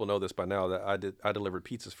 And people know this by now that I delivered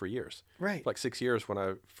pizzas for years. Right. For like 6 years when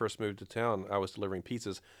I first moved to town, I was delivering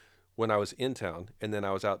pizzas when I was in town, and then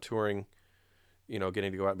I was out touring,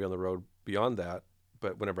 getting to go out and be on the road beyond that.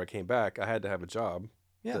 But whenever I came back, I had to have a job.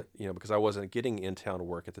 Yeah. Because I wasn't getting in-town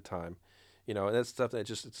work at the time. And that's stuff that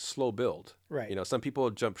it's a slow build. Right. Some people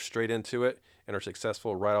jump straight into it and are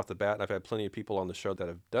successful right off the bat. And I've had plenty of people on the show that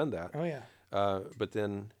have done that. Oh yeah. But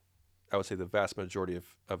then I would say the vast majority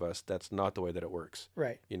of us, that's not the way that it works.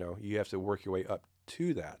 Right. You have to work your way up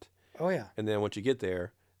to that. Oh yeah. And then once you get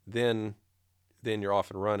there, then you're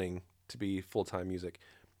off and running to be full-time music.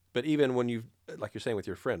 But even when like you're saying with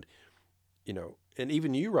your friend, and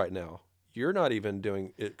even you right now, you're not even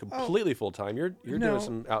doing it completely full-time. You're doing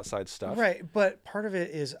some outside stuff. Right. But part of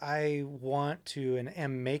it is I want to and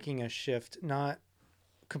am making a shift, not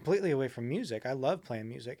completely away from music. I love playing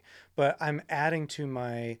music, but I'm adding to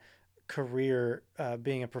my career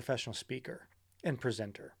being a professional speaker and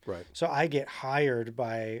presenter. Right. So I get hired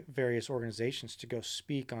by various organizations to go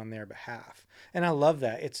speak on their behalf. And I love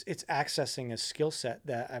that. It's accessing a skill set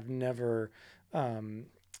that I've never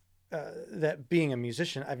that being a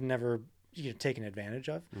musician, I've never taken advantage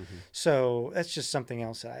of. Mm-hmm. So that's just something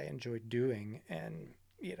else that I enjoy doing and,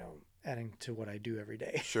 adding to what I do every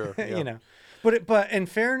day. Sure. Yeah. But in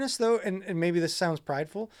fairness though, and maybe this sounds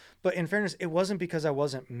prideful, but in fairness, it wasn't because I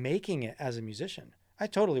wasn't making it as a musician. I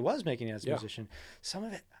totally was making it as a musician. Some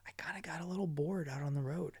of it, I kind of got a little bored out on the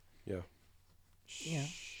road. Yeah. Yeah.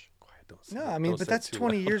 No, I mean, but that's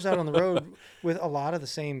 20 years out on the road with a lot of the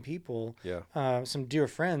same people. Yeah. Some dear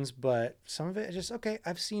friends, but some of it just, okay,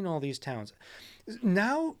 I've seen all these towns.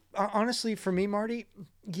 Now, honestly, for me, Marty,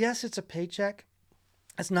 yes, it's a paycheck.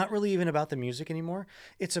 It's not really even about the music anymore.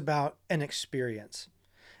 It's about an experience.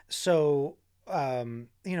 So,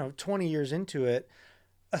 20 years into it,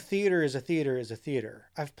 a theater is a theater is a theater.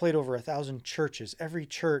 I've played over 1,000 churches. Every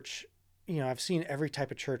church, I've seen every type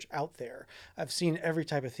of church out there. I've seen every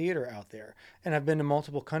type of theater out there. And I've been to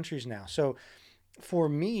multiple countries now. So for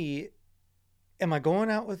me, am I going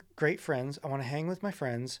out with great friends? I want to hang with my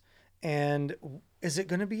friends. And is it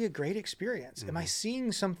going to be a great experience? Mm-hmm. Am I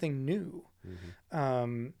seeing something new?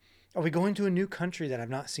 Mm-hmm. Are we going to a new country that I've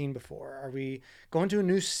not seen before? Are we going to a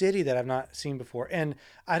new city that I've not seen before? And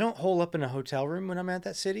I don't hole up in a hotel room when I'm at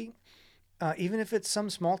that city. Even if it's some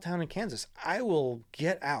small town in Kansas, I will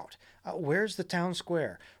get out. Where's the town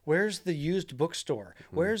square? Where's the used bookstore?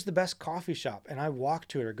 Mm-hmm. Where's the best coffee shop? And I walk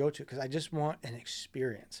to it or go to it because I just want an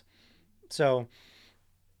experience. So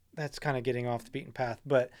that's kind of getting off the beaten path.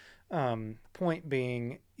 But point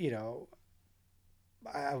being,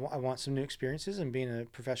 I want some new experiences, and being a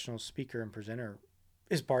professional speaker and presenter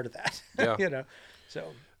is part of that. Yeah. So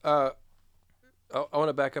I want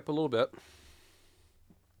to back up a little bit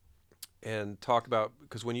and talk about,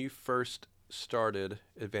 because when you first started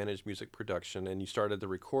Advantage Music Production and you started the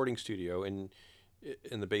recording studio in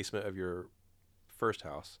the basement of your first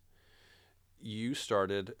house, you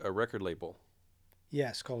started a record label.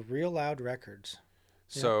 Yes, called Real Loud Records.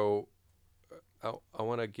 So I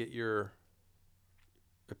want to get your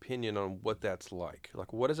opinion on what that's like.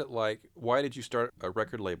 Like, what is it like? Why did you start a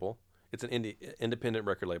record label? It's an independent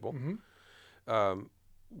record label. Mm-hmm.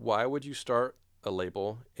 Why would you start a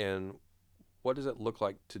label, and what does it look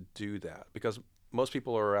like to do that? Because most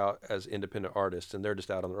people are out as independent artists and they're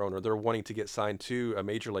just out on their own, or they're wanting to get signed to a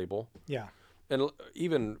major label. Yeah. And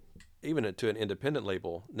even to an independent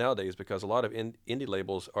label nowadays, because a lot of indie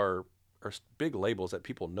labels are big labels that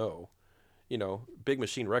people know, Big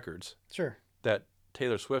Machine Records. Sure. That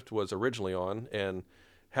Taylor Swift was originally on, and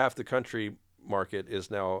half the country market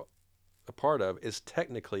is now a part of, is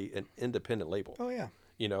technically an independent label. Oh yeah.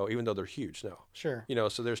 Even though they're huge now. Sure.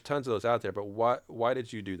 So there's tons of those out there, but why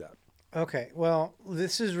did you do that? Okay. Well,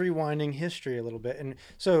 this is rewinding history a little bit. And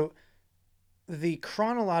so the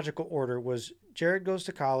chronological order was Jared goes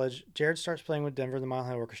to college. Jared starts playing with Denver, the Mile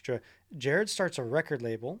High Orchestra. Jared starts a record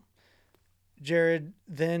label. Jared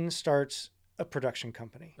then starts a production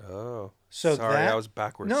company. Oh, So sorry, I was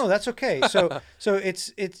backwards. No, that's okay. So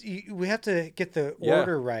we have to get the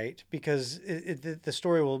order right, because the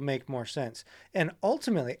story will make more sense. And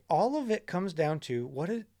ultimately, all of it comes down to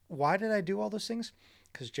why did I do all those things?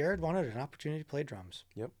 Because Jared wanted an opportunity to play drums.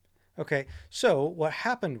 Yep. Okay. So what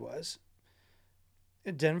happened was,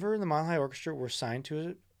 Denver and the Mile High Orchestra were signed to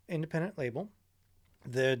an independent label.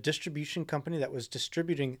 The distribution company that was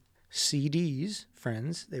distributing CDs,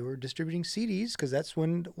 friends, they were distributing CDs because that's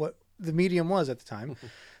what the medium was at the time.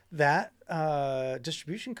 That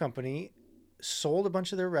distribution company sold a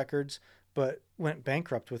bunch of their records, but went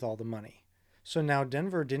bankrupt with all the money. So now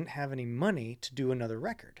Denver didn't have any money to do another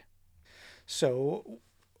record. So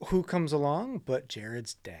who comes along but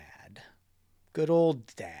Jared's dad? Good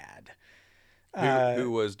old dad.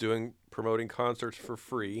 Who was promoting concerts for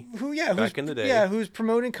free back in the day. Yeah, who's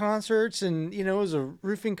promoting concerts and, was a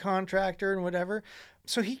roofing contractor and whatever.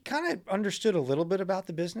 So he kind of understood a little bit about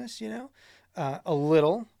the business, a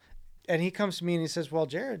little. And he comes to me and he says, well,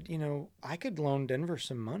 Jared, I could loan Denver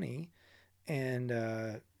some money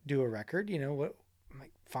and do a record. What? I'm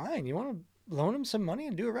like, fine. You want to loan him some money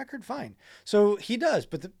and do a record? Fine. So he does.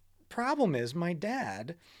 But the problem is, my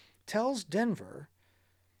dad tells Denver,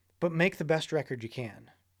 but make the best record you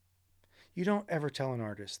can. You don't ever tell an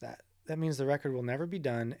artist that. That means the record will never be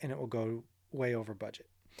done and it will go way over budget.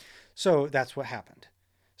 So that's what happened.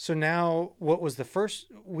 So now what was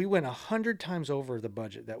we went 100 times over the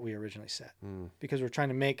budget that we originally set because we're trying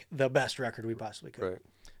to make the best record we possibly could. Right.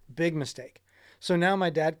 Big mistake. So now my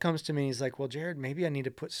dad comes to me and he's like, well, Jared, maybe I need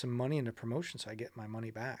to put some money into promotion so I get my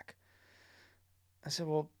money back. I said,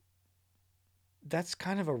 well, that's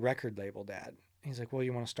kind of a record label, Dad. He's like, well,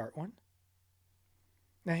 you want to start one?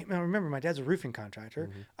 Now remember, my dad's a roofing contractor.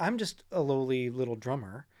 Mm-hmm. I'm just a lowly little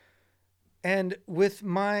drummer. And with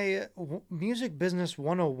my Music Business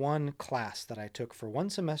 101 class that I took for one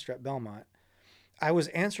semester at Belmont, I was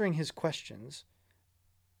answering his questions.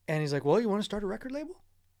 And he's like, well, you want to start a record label?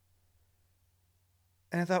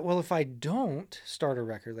 And I thought, well, if I don't start a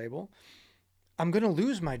record label, I'm going to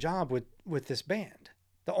lose my job with this band.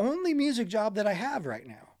 The only music job that I have right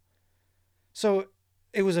now. So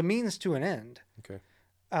it was a means to an end. Okay.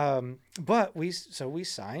 But we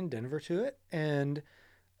signed Denver to it. And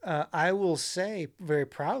I will say very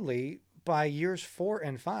proudly, by years 4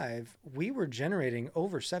 and 5, we were generating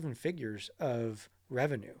over 7 figures of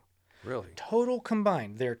revenue. Really? Total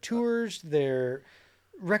combined. Their tours, their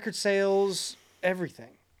record sales,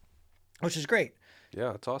 everything, which is great.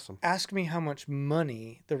 Yeah, that's awesome. Ask me how much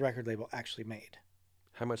money the record label actually made.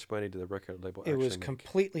 How much money did the record label actually make? It was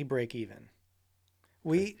completely break even.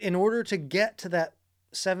 In order to get to that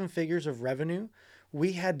 7 figures of revenue,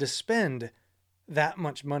 we had to spend that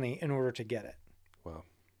much money in order to get it. Wow.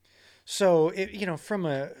 So,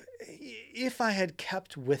 if I had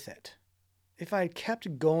kept with it, if I had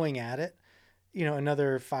kept going at it,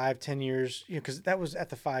 another 5-10 years, because that was at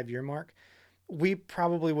the 5-year mark, we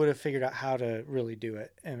probably would have figured out how to really do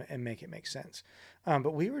it and make it make sense.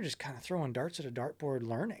 But we were just kind of throwing darts at a dartboard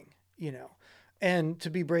learning, and to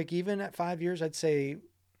be break even at 5 years, I'd say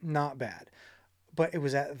not bad. But it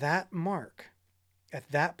was at that mark,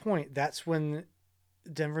 at that point, that's when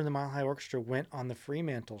Denver and the Mile High Orchestra went on the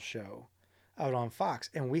Fremantle show out on Fox,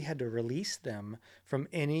 and we had to release them from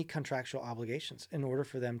any contractual obligations in order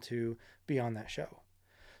for them to be on that show.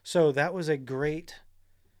 So that was a great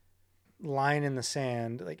line in the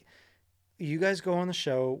sand. Like, you guys go on the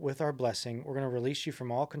show with our blessing. We're going to release you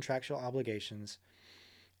from all contractual obligations,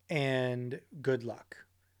 and good luck.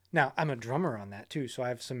 Now, I'm a drummer on that too, so I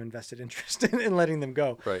have some invested interest in letting them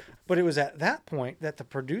go. Right. But it was at that point that the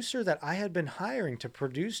producer that I had been hiring to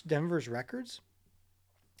produce Denver's records,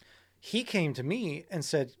 he came to me and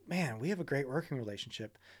said, man, we have a great working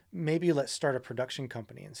relationship. Maybe let's start a production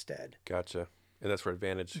company instead. Gotcha. And that's where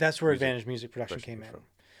Advantage Music Production came in.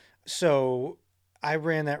 So I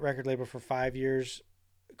ran that record label for 5 years.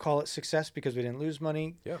 Call it success because we didn't lose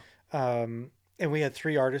money. Yeah. And we had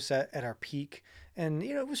 3 artists at our peak. And,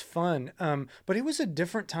 it was fun. But it was a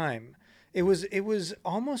different time. It was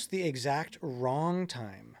almost the exact wrong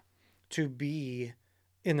time to be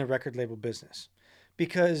in the record label business,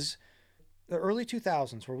 because the early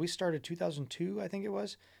 2000s, where we started 2002, I think it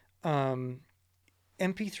was,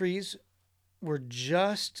 MP3s were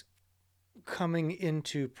just coming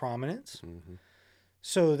into prominence. Mm-hmm.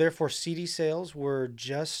 So therefore CD sales were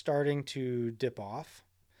just starting to dip off,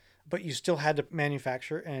 but you still had to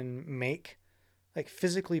manufacture and make, like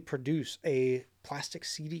physically produce a plastic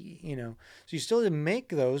CD, So you still had to make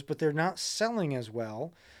those, but they're not selling as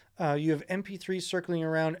well. You have MP3s circling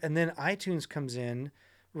around, and then iTunes comes in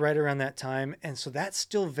right around that time. And so that's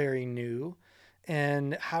still very new.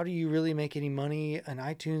 and how do you really make any money on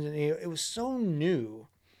iTunes? And it was so new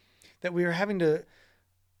that we were having to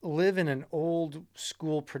live in an old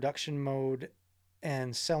school production mode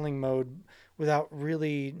and selling mode without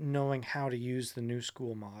really knowing how to use the new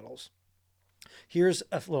school models. Here's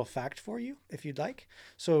a little fact for you, if you'd like.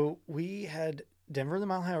 So we had Denver and the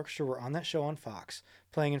Mile High Orchestra were on that show on Fox,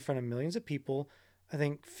 playing in front of millions of people, I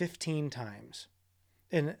think 15 times.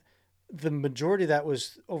 And the majority of that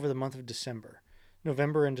was over the month of December,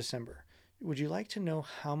 November and December. Would you like to know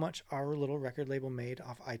how much our little record label made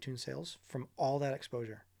off iTunes sales from all that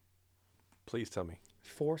exposure? Please tell me.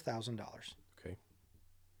 $4,000. Okay.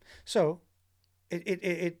 So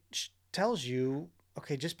it tells you,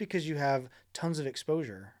 okay, just because you have tons of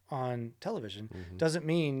exposure on television doesn't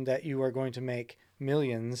mean that you are going to make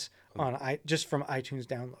millions on just from iTunes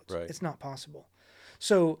downloads. Right. It's not possible.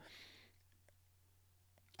 So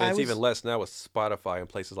and it's even less now with Spotify and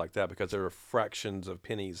places like that because there are fractions of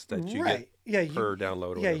pennies that you get per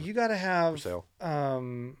download. Or yeah, you got to have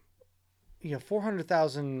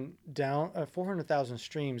 400,000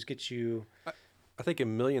 streams get you. I think a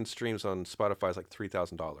million streams on Spotify is like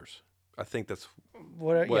 $3,000. I think that's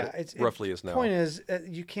it's roughly is now. The point is,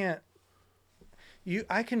 you can't.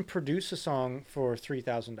 I can produce a song for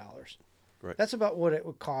 $3,000. Right. That's about what it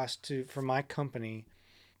would cost for my company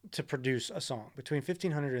to produce a song, between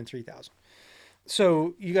 $1,500 and $3,000.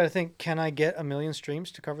 So you got to think, can I get a million streams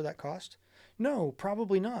to cover that cost? No,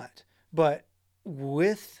 probably not. But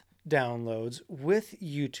with downloads, with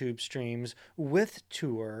YouTube streams, with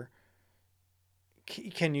tour,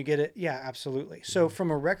 can you get it? Yeah, absolutely. So from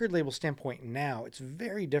a record label standpoint now, it's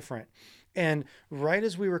very different. And right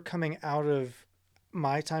as we were coming out of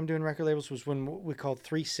my time doing record labels was when we called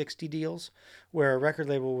 360 deals, where a record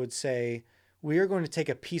label would say, we are going to take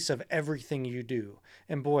a piece of everything you do.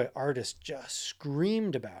 And boy, artists just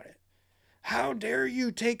screamed about it. How dare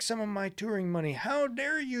you take some of my touring money? How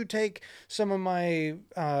dare you take some of my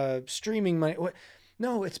streaming money?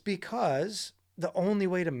 No, it's because the only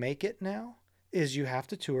way to make it now is you have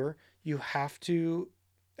to tour, you have to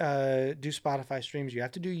do Spotify streams, you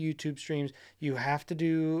have to do YouTube streams, you have to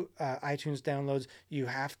do iTunes downloads, you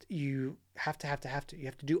have to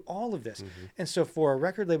do all of this. And so for a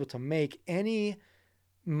record label to make any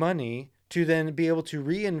money to then be able to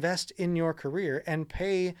reinvest in your career and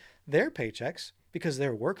pay their paychecks because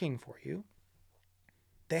they're working for you,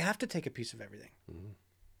 they have to take a piece of everything.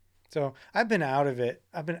 So I've been out of it.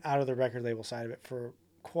 I've been out of the record label side of it for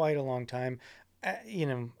quite a long time.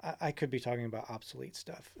 I could be talking about obsolete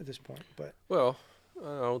stuff at this point, but well,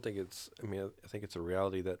 I don't think it's. I mean, I think it's a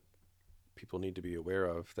reality that people need to be aware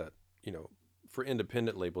of. That for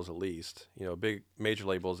independent labels at least, big major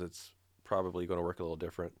labels, it's probably going to work a little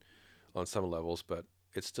different on some levels, but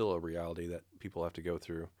it's still a reality that people have to go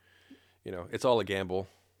through. It's all a gamble.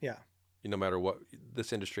 Yeah. No matter what,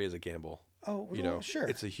 this industry is a gamble. Oh, well, sure.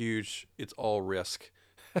 It's all risk.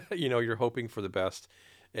 You're hoping for the best.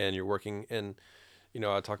 And you're working, and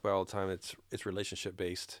I talk about all the time. It's relationship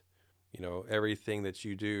based. Everything that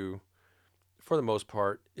you do, for the most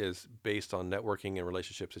part, is based on networking and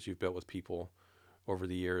relationships that you've built with people over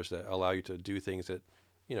the years that allow you to do things that,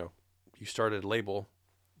 you started a label.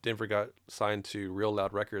 Denver got signed to Real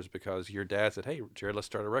Loud Records because your dad said, "Hey, Jared, let's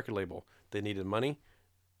start a record label." They needed money.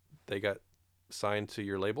 They got signed to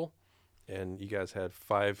your label, and you guys had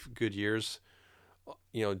 5 good years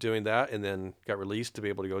doing that, and then got released to be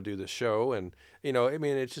able to go do the show. And,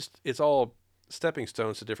 it's all stepping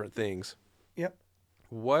stones to different things. Yep.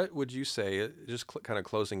 What would you say, just kind of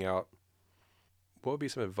closing out, what would be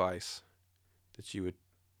some advice that you would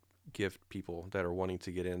give people that are wanting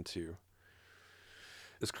to get into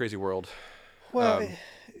this crazy world? Well,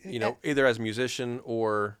 either as a musician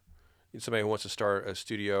or somebody who wants to start a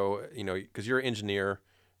studio, because you're an engineer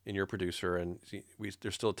and you're a producer, and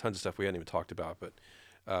there's still tons of stuff we hadn't even talked about, but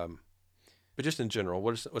just in general,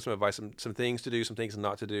 what's some advice, some things to do, some things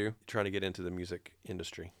not to do, trying to get into the music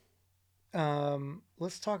industry?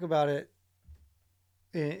 Let's talk about it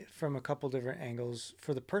from a couple different angles.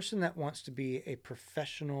 For the person that wants to be a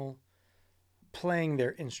professional playing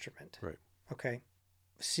their instrument, right? Okay,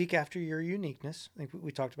 seek after your uniqueness. I think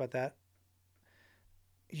we talked about that.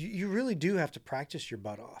 You really do have to practice your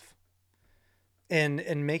butt off.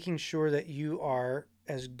 And making sure that you are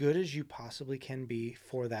as good as you possibly can be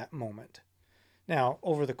for that moment. Now,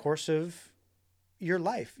 over the course of your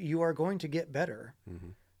life, you are going to get better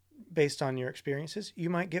based on your experiences. You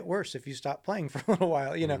might get worse if you stop playing for a little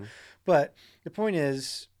while, But the point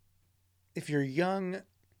is, if you're young,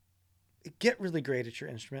 get really great at your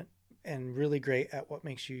instrument and really great at what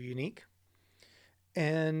makes you unique.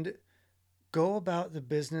 And go about the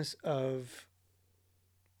business of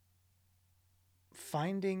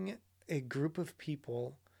finding a group of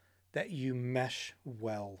people that you mesh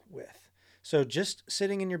well with. So just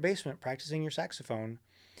sitting in your basement practicing your saxophone,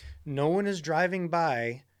 no one is driving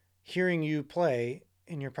by hearing you play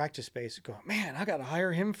in your practice space going, man, I got to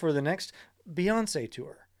hire him for the next Beyonce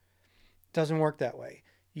tour. Doesn't work that way.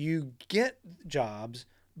 You get jobs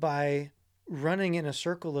by running in a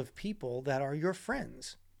circle of people that are your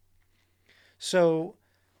friends. So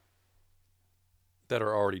that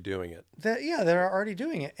are already doing it. that are already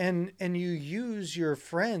doing it. And you use your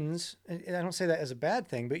friends, and I don't say that as a bad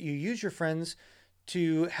thing, but you use your friends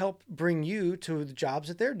to help bring you to the jobs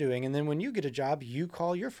that they're doing. And then when you get a job, you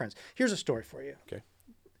call your friends. Here's a story for you. Okay.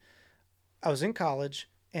 I was in college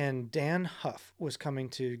and Dan Huff was coming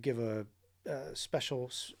to give a special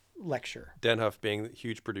lecture. Dan Huff being a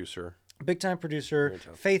huge producer. Big time producer,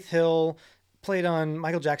 Faith Hill, played on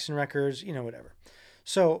Michael Jackson records, whatever.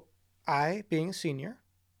 So I, being a senior,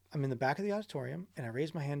 I'm in the back of the auditorium and I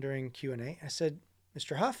raised my hand during Q&A. I said,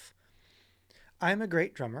 Mr. Huff, I'm a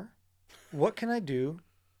great drummer. What can I do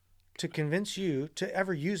to convince you to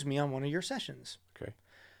ever use me on one of your sessions? Okay.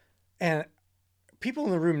 And people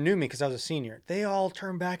in the room knew me because I was a senior. They all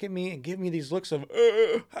turned back at me and give me these looks of,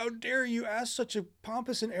 how dare you ask such a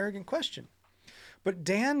pompous and arrogant question? But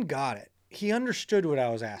Dan got it. He understood what I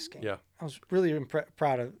was asking. Yeah. I was really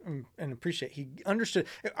proud of and appreciate. He understood.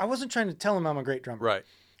 I wasn't trying to tell him I'm a great drummer. Right.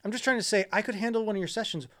 I'm just trying to say I could handle one of your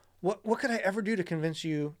sessions. What could I ever do to convince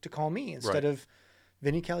you to call me instead of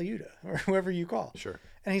Vinny Caluta or whoever you call? Sure.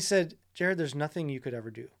 And he said, Jared, there's nothing you could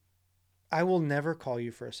ever do. I will never call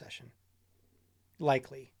you for a session.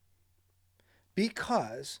 Likely.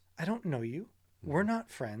 Because I don't know you. We're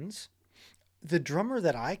not friends. The drummer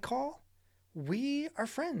that I call, we are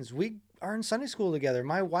friends. We are in Sunday school together.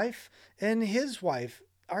 My wife and his wife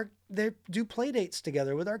they do play dates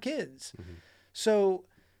together with our kids. Mm-hmm. So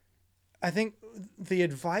I think the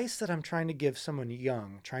advice that I'm trying to give someone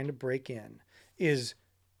young, trying to break in, is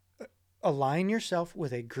align yourself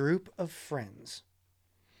with a group of friends.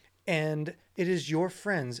 And it is your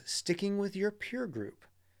friends sticking with your peer group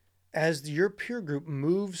as your peer group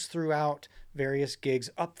moves throughout various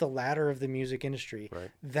gigs up the ladder of the music industry.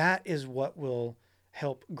 Right. That is what will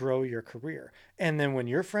help grow your career. And then when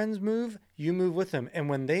your friends move, you move with them. And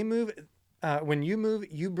when they move, when you move,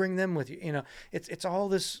 you bring them with you. It's all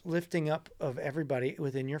this lifting up of everybody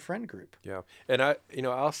within your friend group. Yeah. And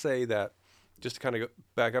I'll say that just to kind of go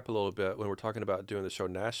back up a little bit when we're talking about doing the show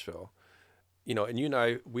in Nashville, and you and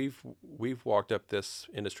I, we've walked up this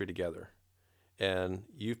industry together, and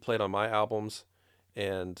you've played on my albums,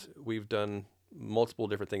 and we've done multiple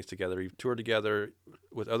different things together. You've toured together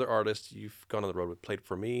with other artists. You've gone on the road, played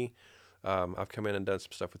for me. I've come in and done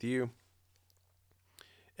some stuff with you.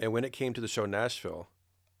 And when it came to the show in Nashville,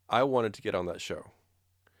 I wanted to get on that show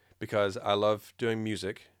because I love doing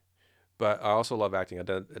music, but I also love acting. I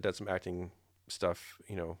did some acting stuff,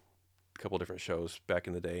 a couple of different shows back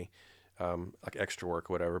in the day. Like extra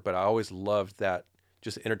work or whatever, but I always loved that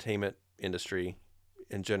just entertainment industry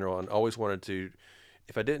in general, and always wanted to,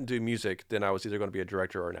 if I didn't do music, then I was either going to be a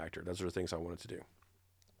director or an actor. Those are the things I wanted to do.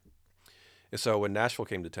 And so when Nashville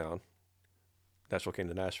came to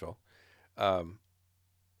Nashville,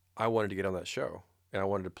 I wanted to get on that show, and I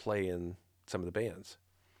wanted to play in some of the bands.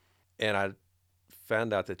 And I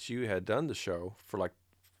found out that you had done the show for like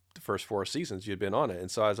the first 4 seasons. You'd been on it.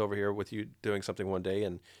 And so I was over here with you doing something one day,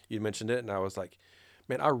 and you mentioned it, and I was like,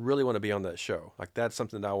 man, I really want to be on that show. Like, that's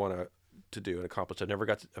something that I want to do and accomplish. I've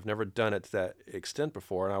never done it to that extent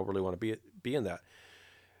before, and I really want to be in that.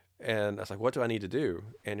 And I was like, what do I need to do?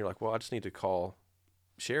 And you're like, well, I just need to call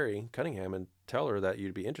Sherry Cunningham and tell her that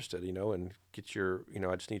you'd be interested, and get your,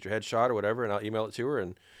 I just need your headshot or whatever, and I'll email it to her.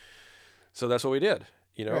 And so that's what we did,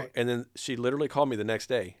 Right. And then she literally called me the next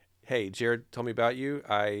day. Hey, Jared told me about you.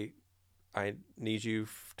 I need you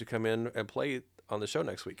to come in and play on the show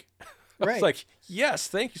next week. I was like, yes,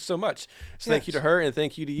 thank you so much. So thank you to her, and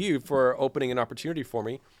thank you to you for opening an opportunity for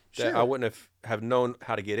me that I wouldn't have known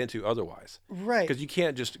how to get into otherwise. Right. Because you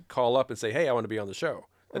can't just call up and say, hey, I want to be on the show.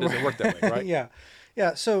 That doesn't work that way, right?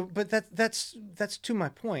 Yeah. So, but that's to my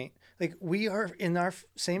point. Like, we are in our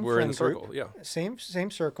same We're friend in the circle, group, yeah. Same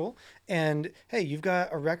circle, and hey, you've got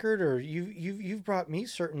a record, or you've brought me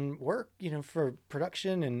certain work, for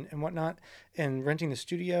production and whatnot, and renting the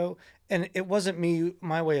studio. And it wasn't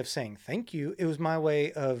my way of saying thank you. It was my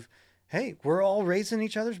way of, hey, we're all raising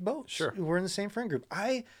each other's boats. Sure. We're in the same friend group.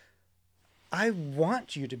 I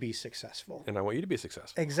want you to be successful. And I want you to be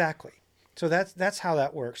successful. Exactly. So that's how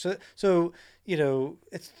that works. So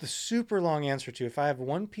it's the super long answer to, if I have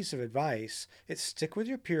one piece of advice, it's stick with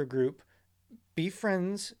your peer group, be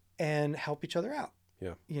friends, and help each other out.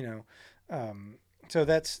 Yeah. So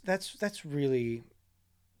that's really,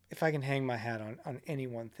 if I can hang my hat on any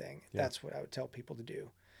one thing, that's what I would tell people to do.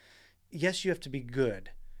 Yes, you have to be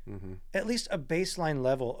good. Mm-hmm. At least a baseline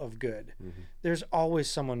level of good. Mm-hmm. There's always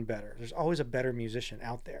someone better. There's always a better musician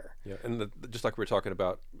out there. Yeah, and just like we were talking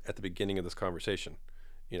about at the beginning of this conversation,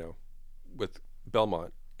 with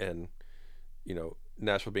Belmont and,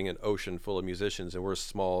 Nashville being an ocean full of musicians, and we're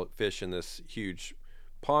small fish in this huge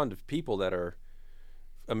pond of people that are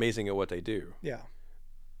amazing at what they do. Yeah.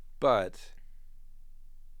 But,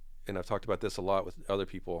 and I've talked about this a lot with other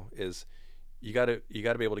people, is you got to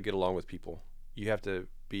be able to get along with people. You have to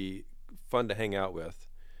be fun to hang out with,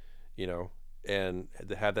 and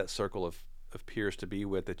to have that circle of peers to be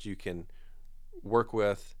with that you can work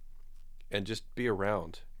with and just be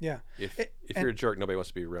around. Yeah. If you're a jerk, nobody wants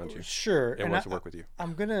to be around you. Sure. And wants to work with you.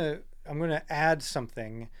 I'm gonna add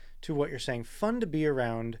something to what you're saying. Fun to be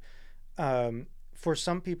around. For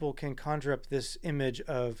some people can conjure up this image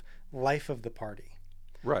of life of the party.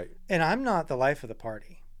 Right. And I'm not the life of the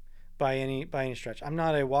party by any stretch. I'm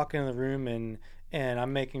not a walk in the room and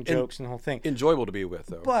I'm making jokes and the whole thing. Enjoyable to be with,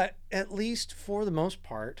 though. But at least for the most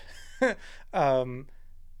part, but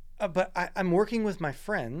I'm working with my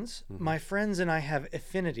friends. Mm-hmm. My friends and I have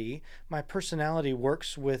affinity. My personality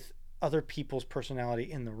works with other people's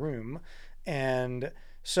personality in the room. And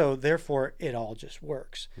so therefore it all just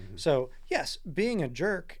works. Mm-hmm. So yes, being a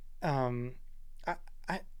jerk,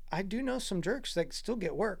 I do know some jerks that still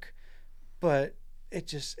get work, but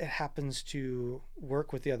it happens to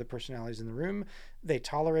work with the other personalities in the room. They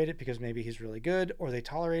tolerate it because maybe he's really good, or they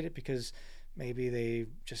tolerate it because maybe they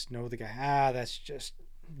just know the guy. That's just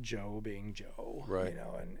Joe being Joe, right?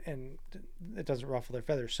 And it doesn't ruffle their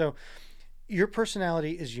feathers. So your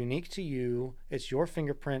personality is unique to you. It's your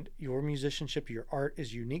fingerprint. Your musicianship, your art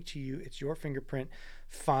is unique to you. It's your fingerprint.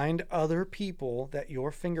 Find other people that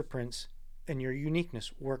your fingerprints and your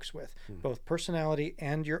uniqueness works with, both personality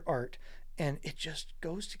and your art, and it just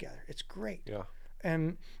goes together. It's great. Yeah.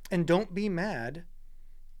 And don't be mad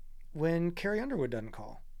when Carrie Underwood doesn't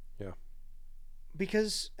call. Yeah.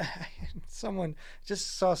 Because someone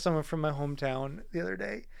from my hometown the other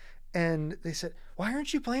day, and they said, "Why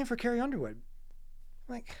aren't you playing for Carrie Underwood?"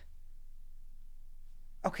 I'm like,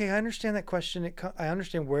 okay, I understand that question. I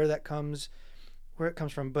understand where it comes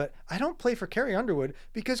from, but I don't play for Carrie Underwood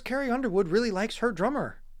because Carrie Underwood really likes her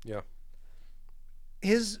drummer. Yeah.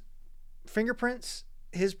 His fingerprints,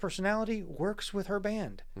 his personality works with her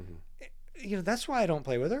band. Mm-hmm. That's why I don't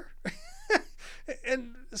play with her.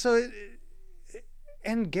 And so,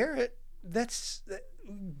 and Garrett, that's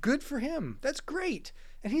good for him. That's great.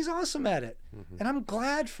 And he's awesome at it. Mm-hmm. And I'm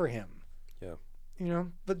glad for him. Yeah.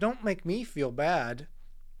 But don't make me feel bad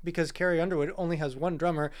because Carrie Underwood only has one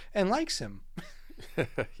drummer and likes him.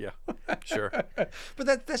 Yeah, sure.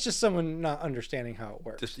 But that's just someone not understanding how it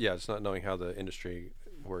works. Just not knowing how the industry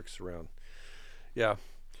works around. Yeah.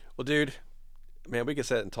 Well, dude, man, we could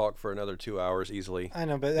sit and talk for another 2 hours easily. I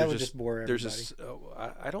know, but that would just bore everybody.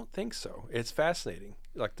 I don't think so. It's fascinating.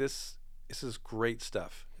 Like this is great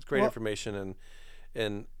stuff. It's great information,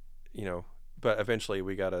 and but eventually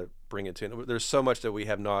we got to bring it to. There's so much that we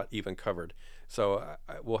have not even covered. So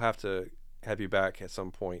we'll have to have you back at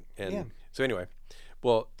some point. And so anyway,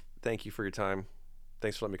 well, thank you for your time.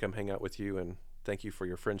 Thanks for letting me come hang out with you, and thank you for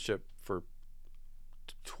your friendship for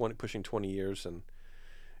pushing 20 years, and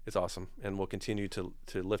it's awesome. And we'll continue to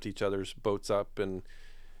lift each other's boats up and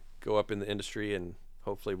go up in the industry, and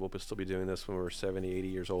hopefully we'll still be doing this when we're 70, 80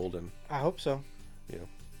 years old. And I hope so.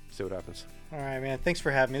 See what happens. All right, man. Thanks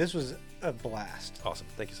for having me. This was a blast. Awesome.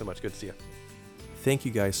 Thank you so much. Good to see you. Thank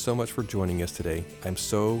you guys so much for joining us today. I'm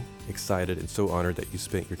so excited and so honored that you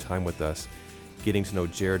spent your time with us, getting to know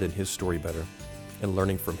Jared and his story better, and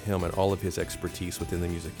learning from him and all of his expertise within the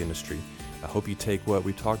music industry. I hope you take what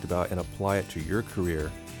we talked about and apply it to your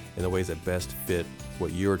career in the ways that best fit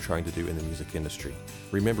what you're trying to do in the music industry.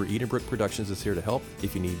 Remember, Edenbrook Productions is here to help.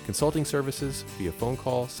 If you need consulting services via phone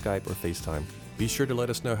call, Skype, or FaceTime, be sure to let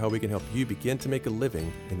us know how we can help you begin to make a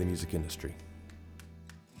living in the music industry.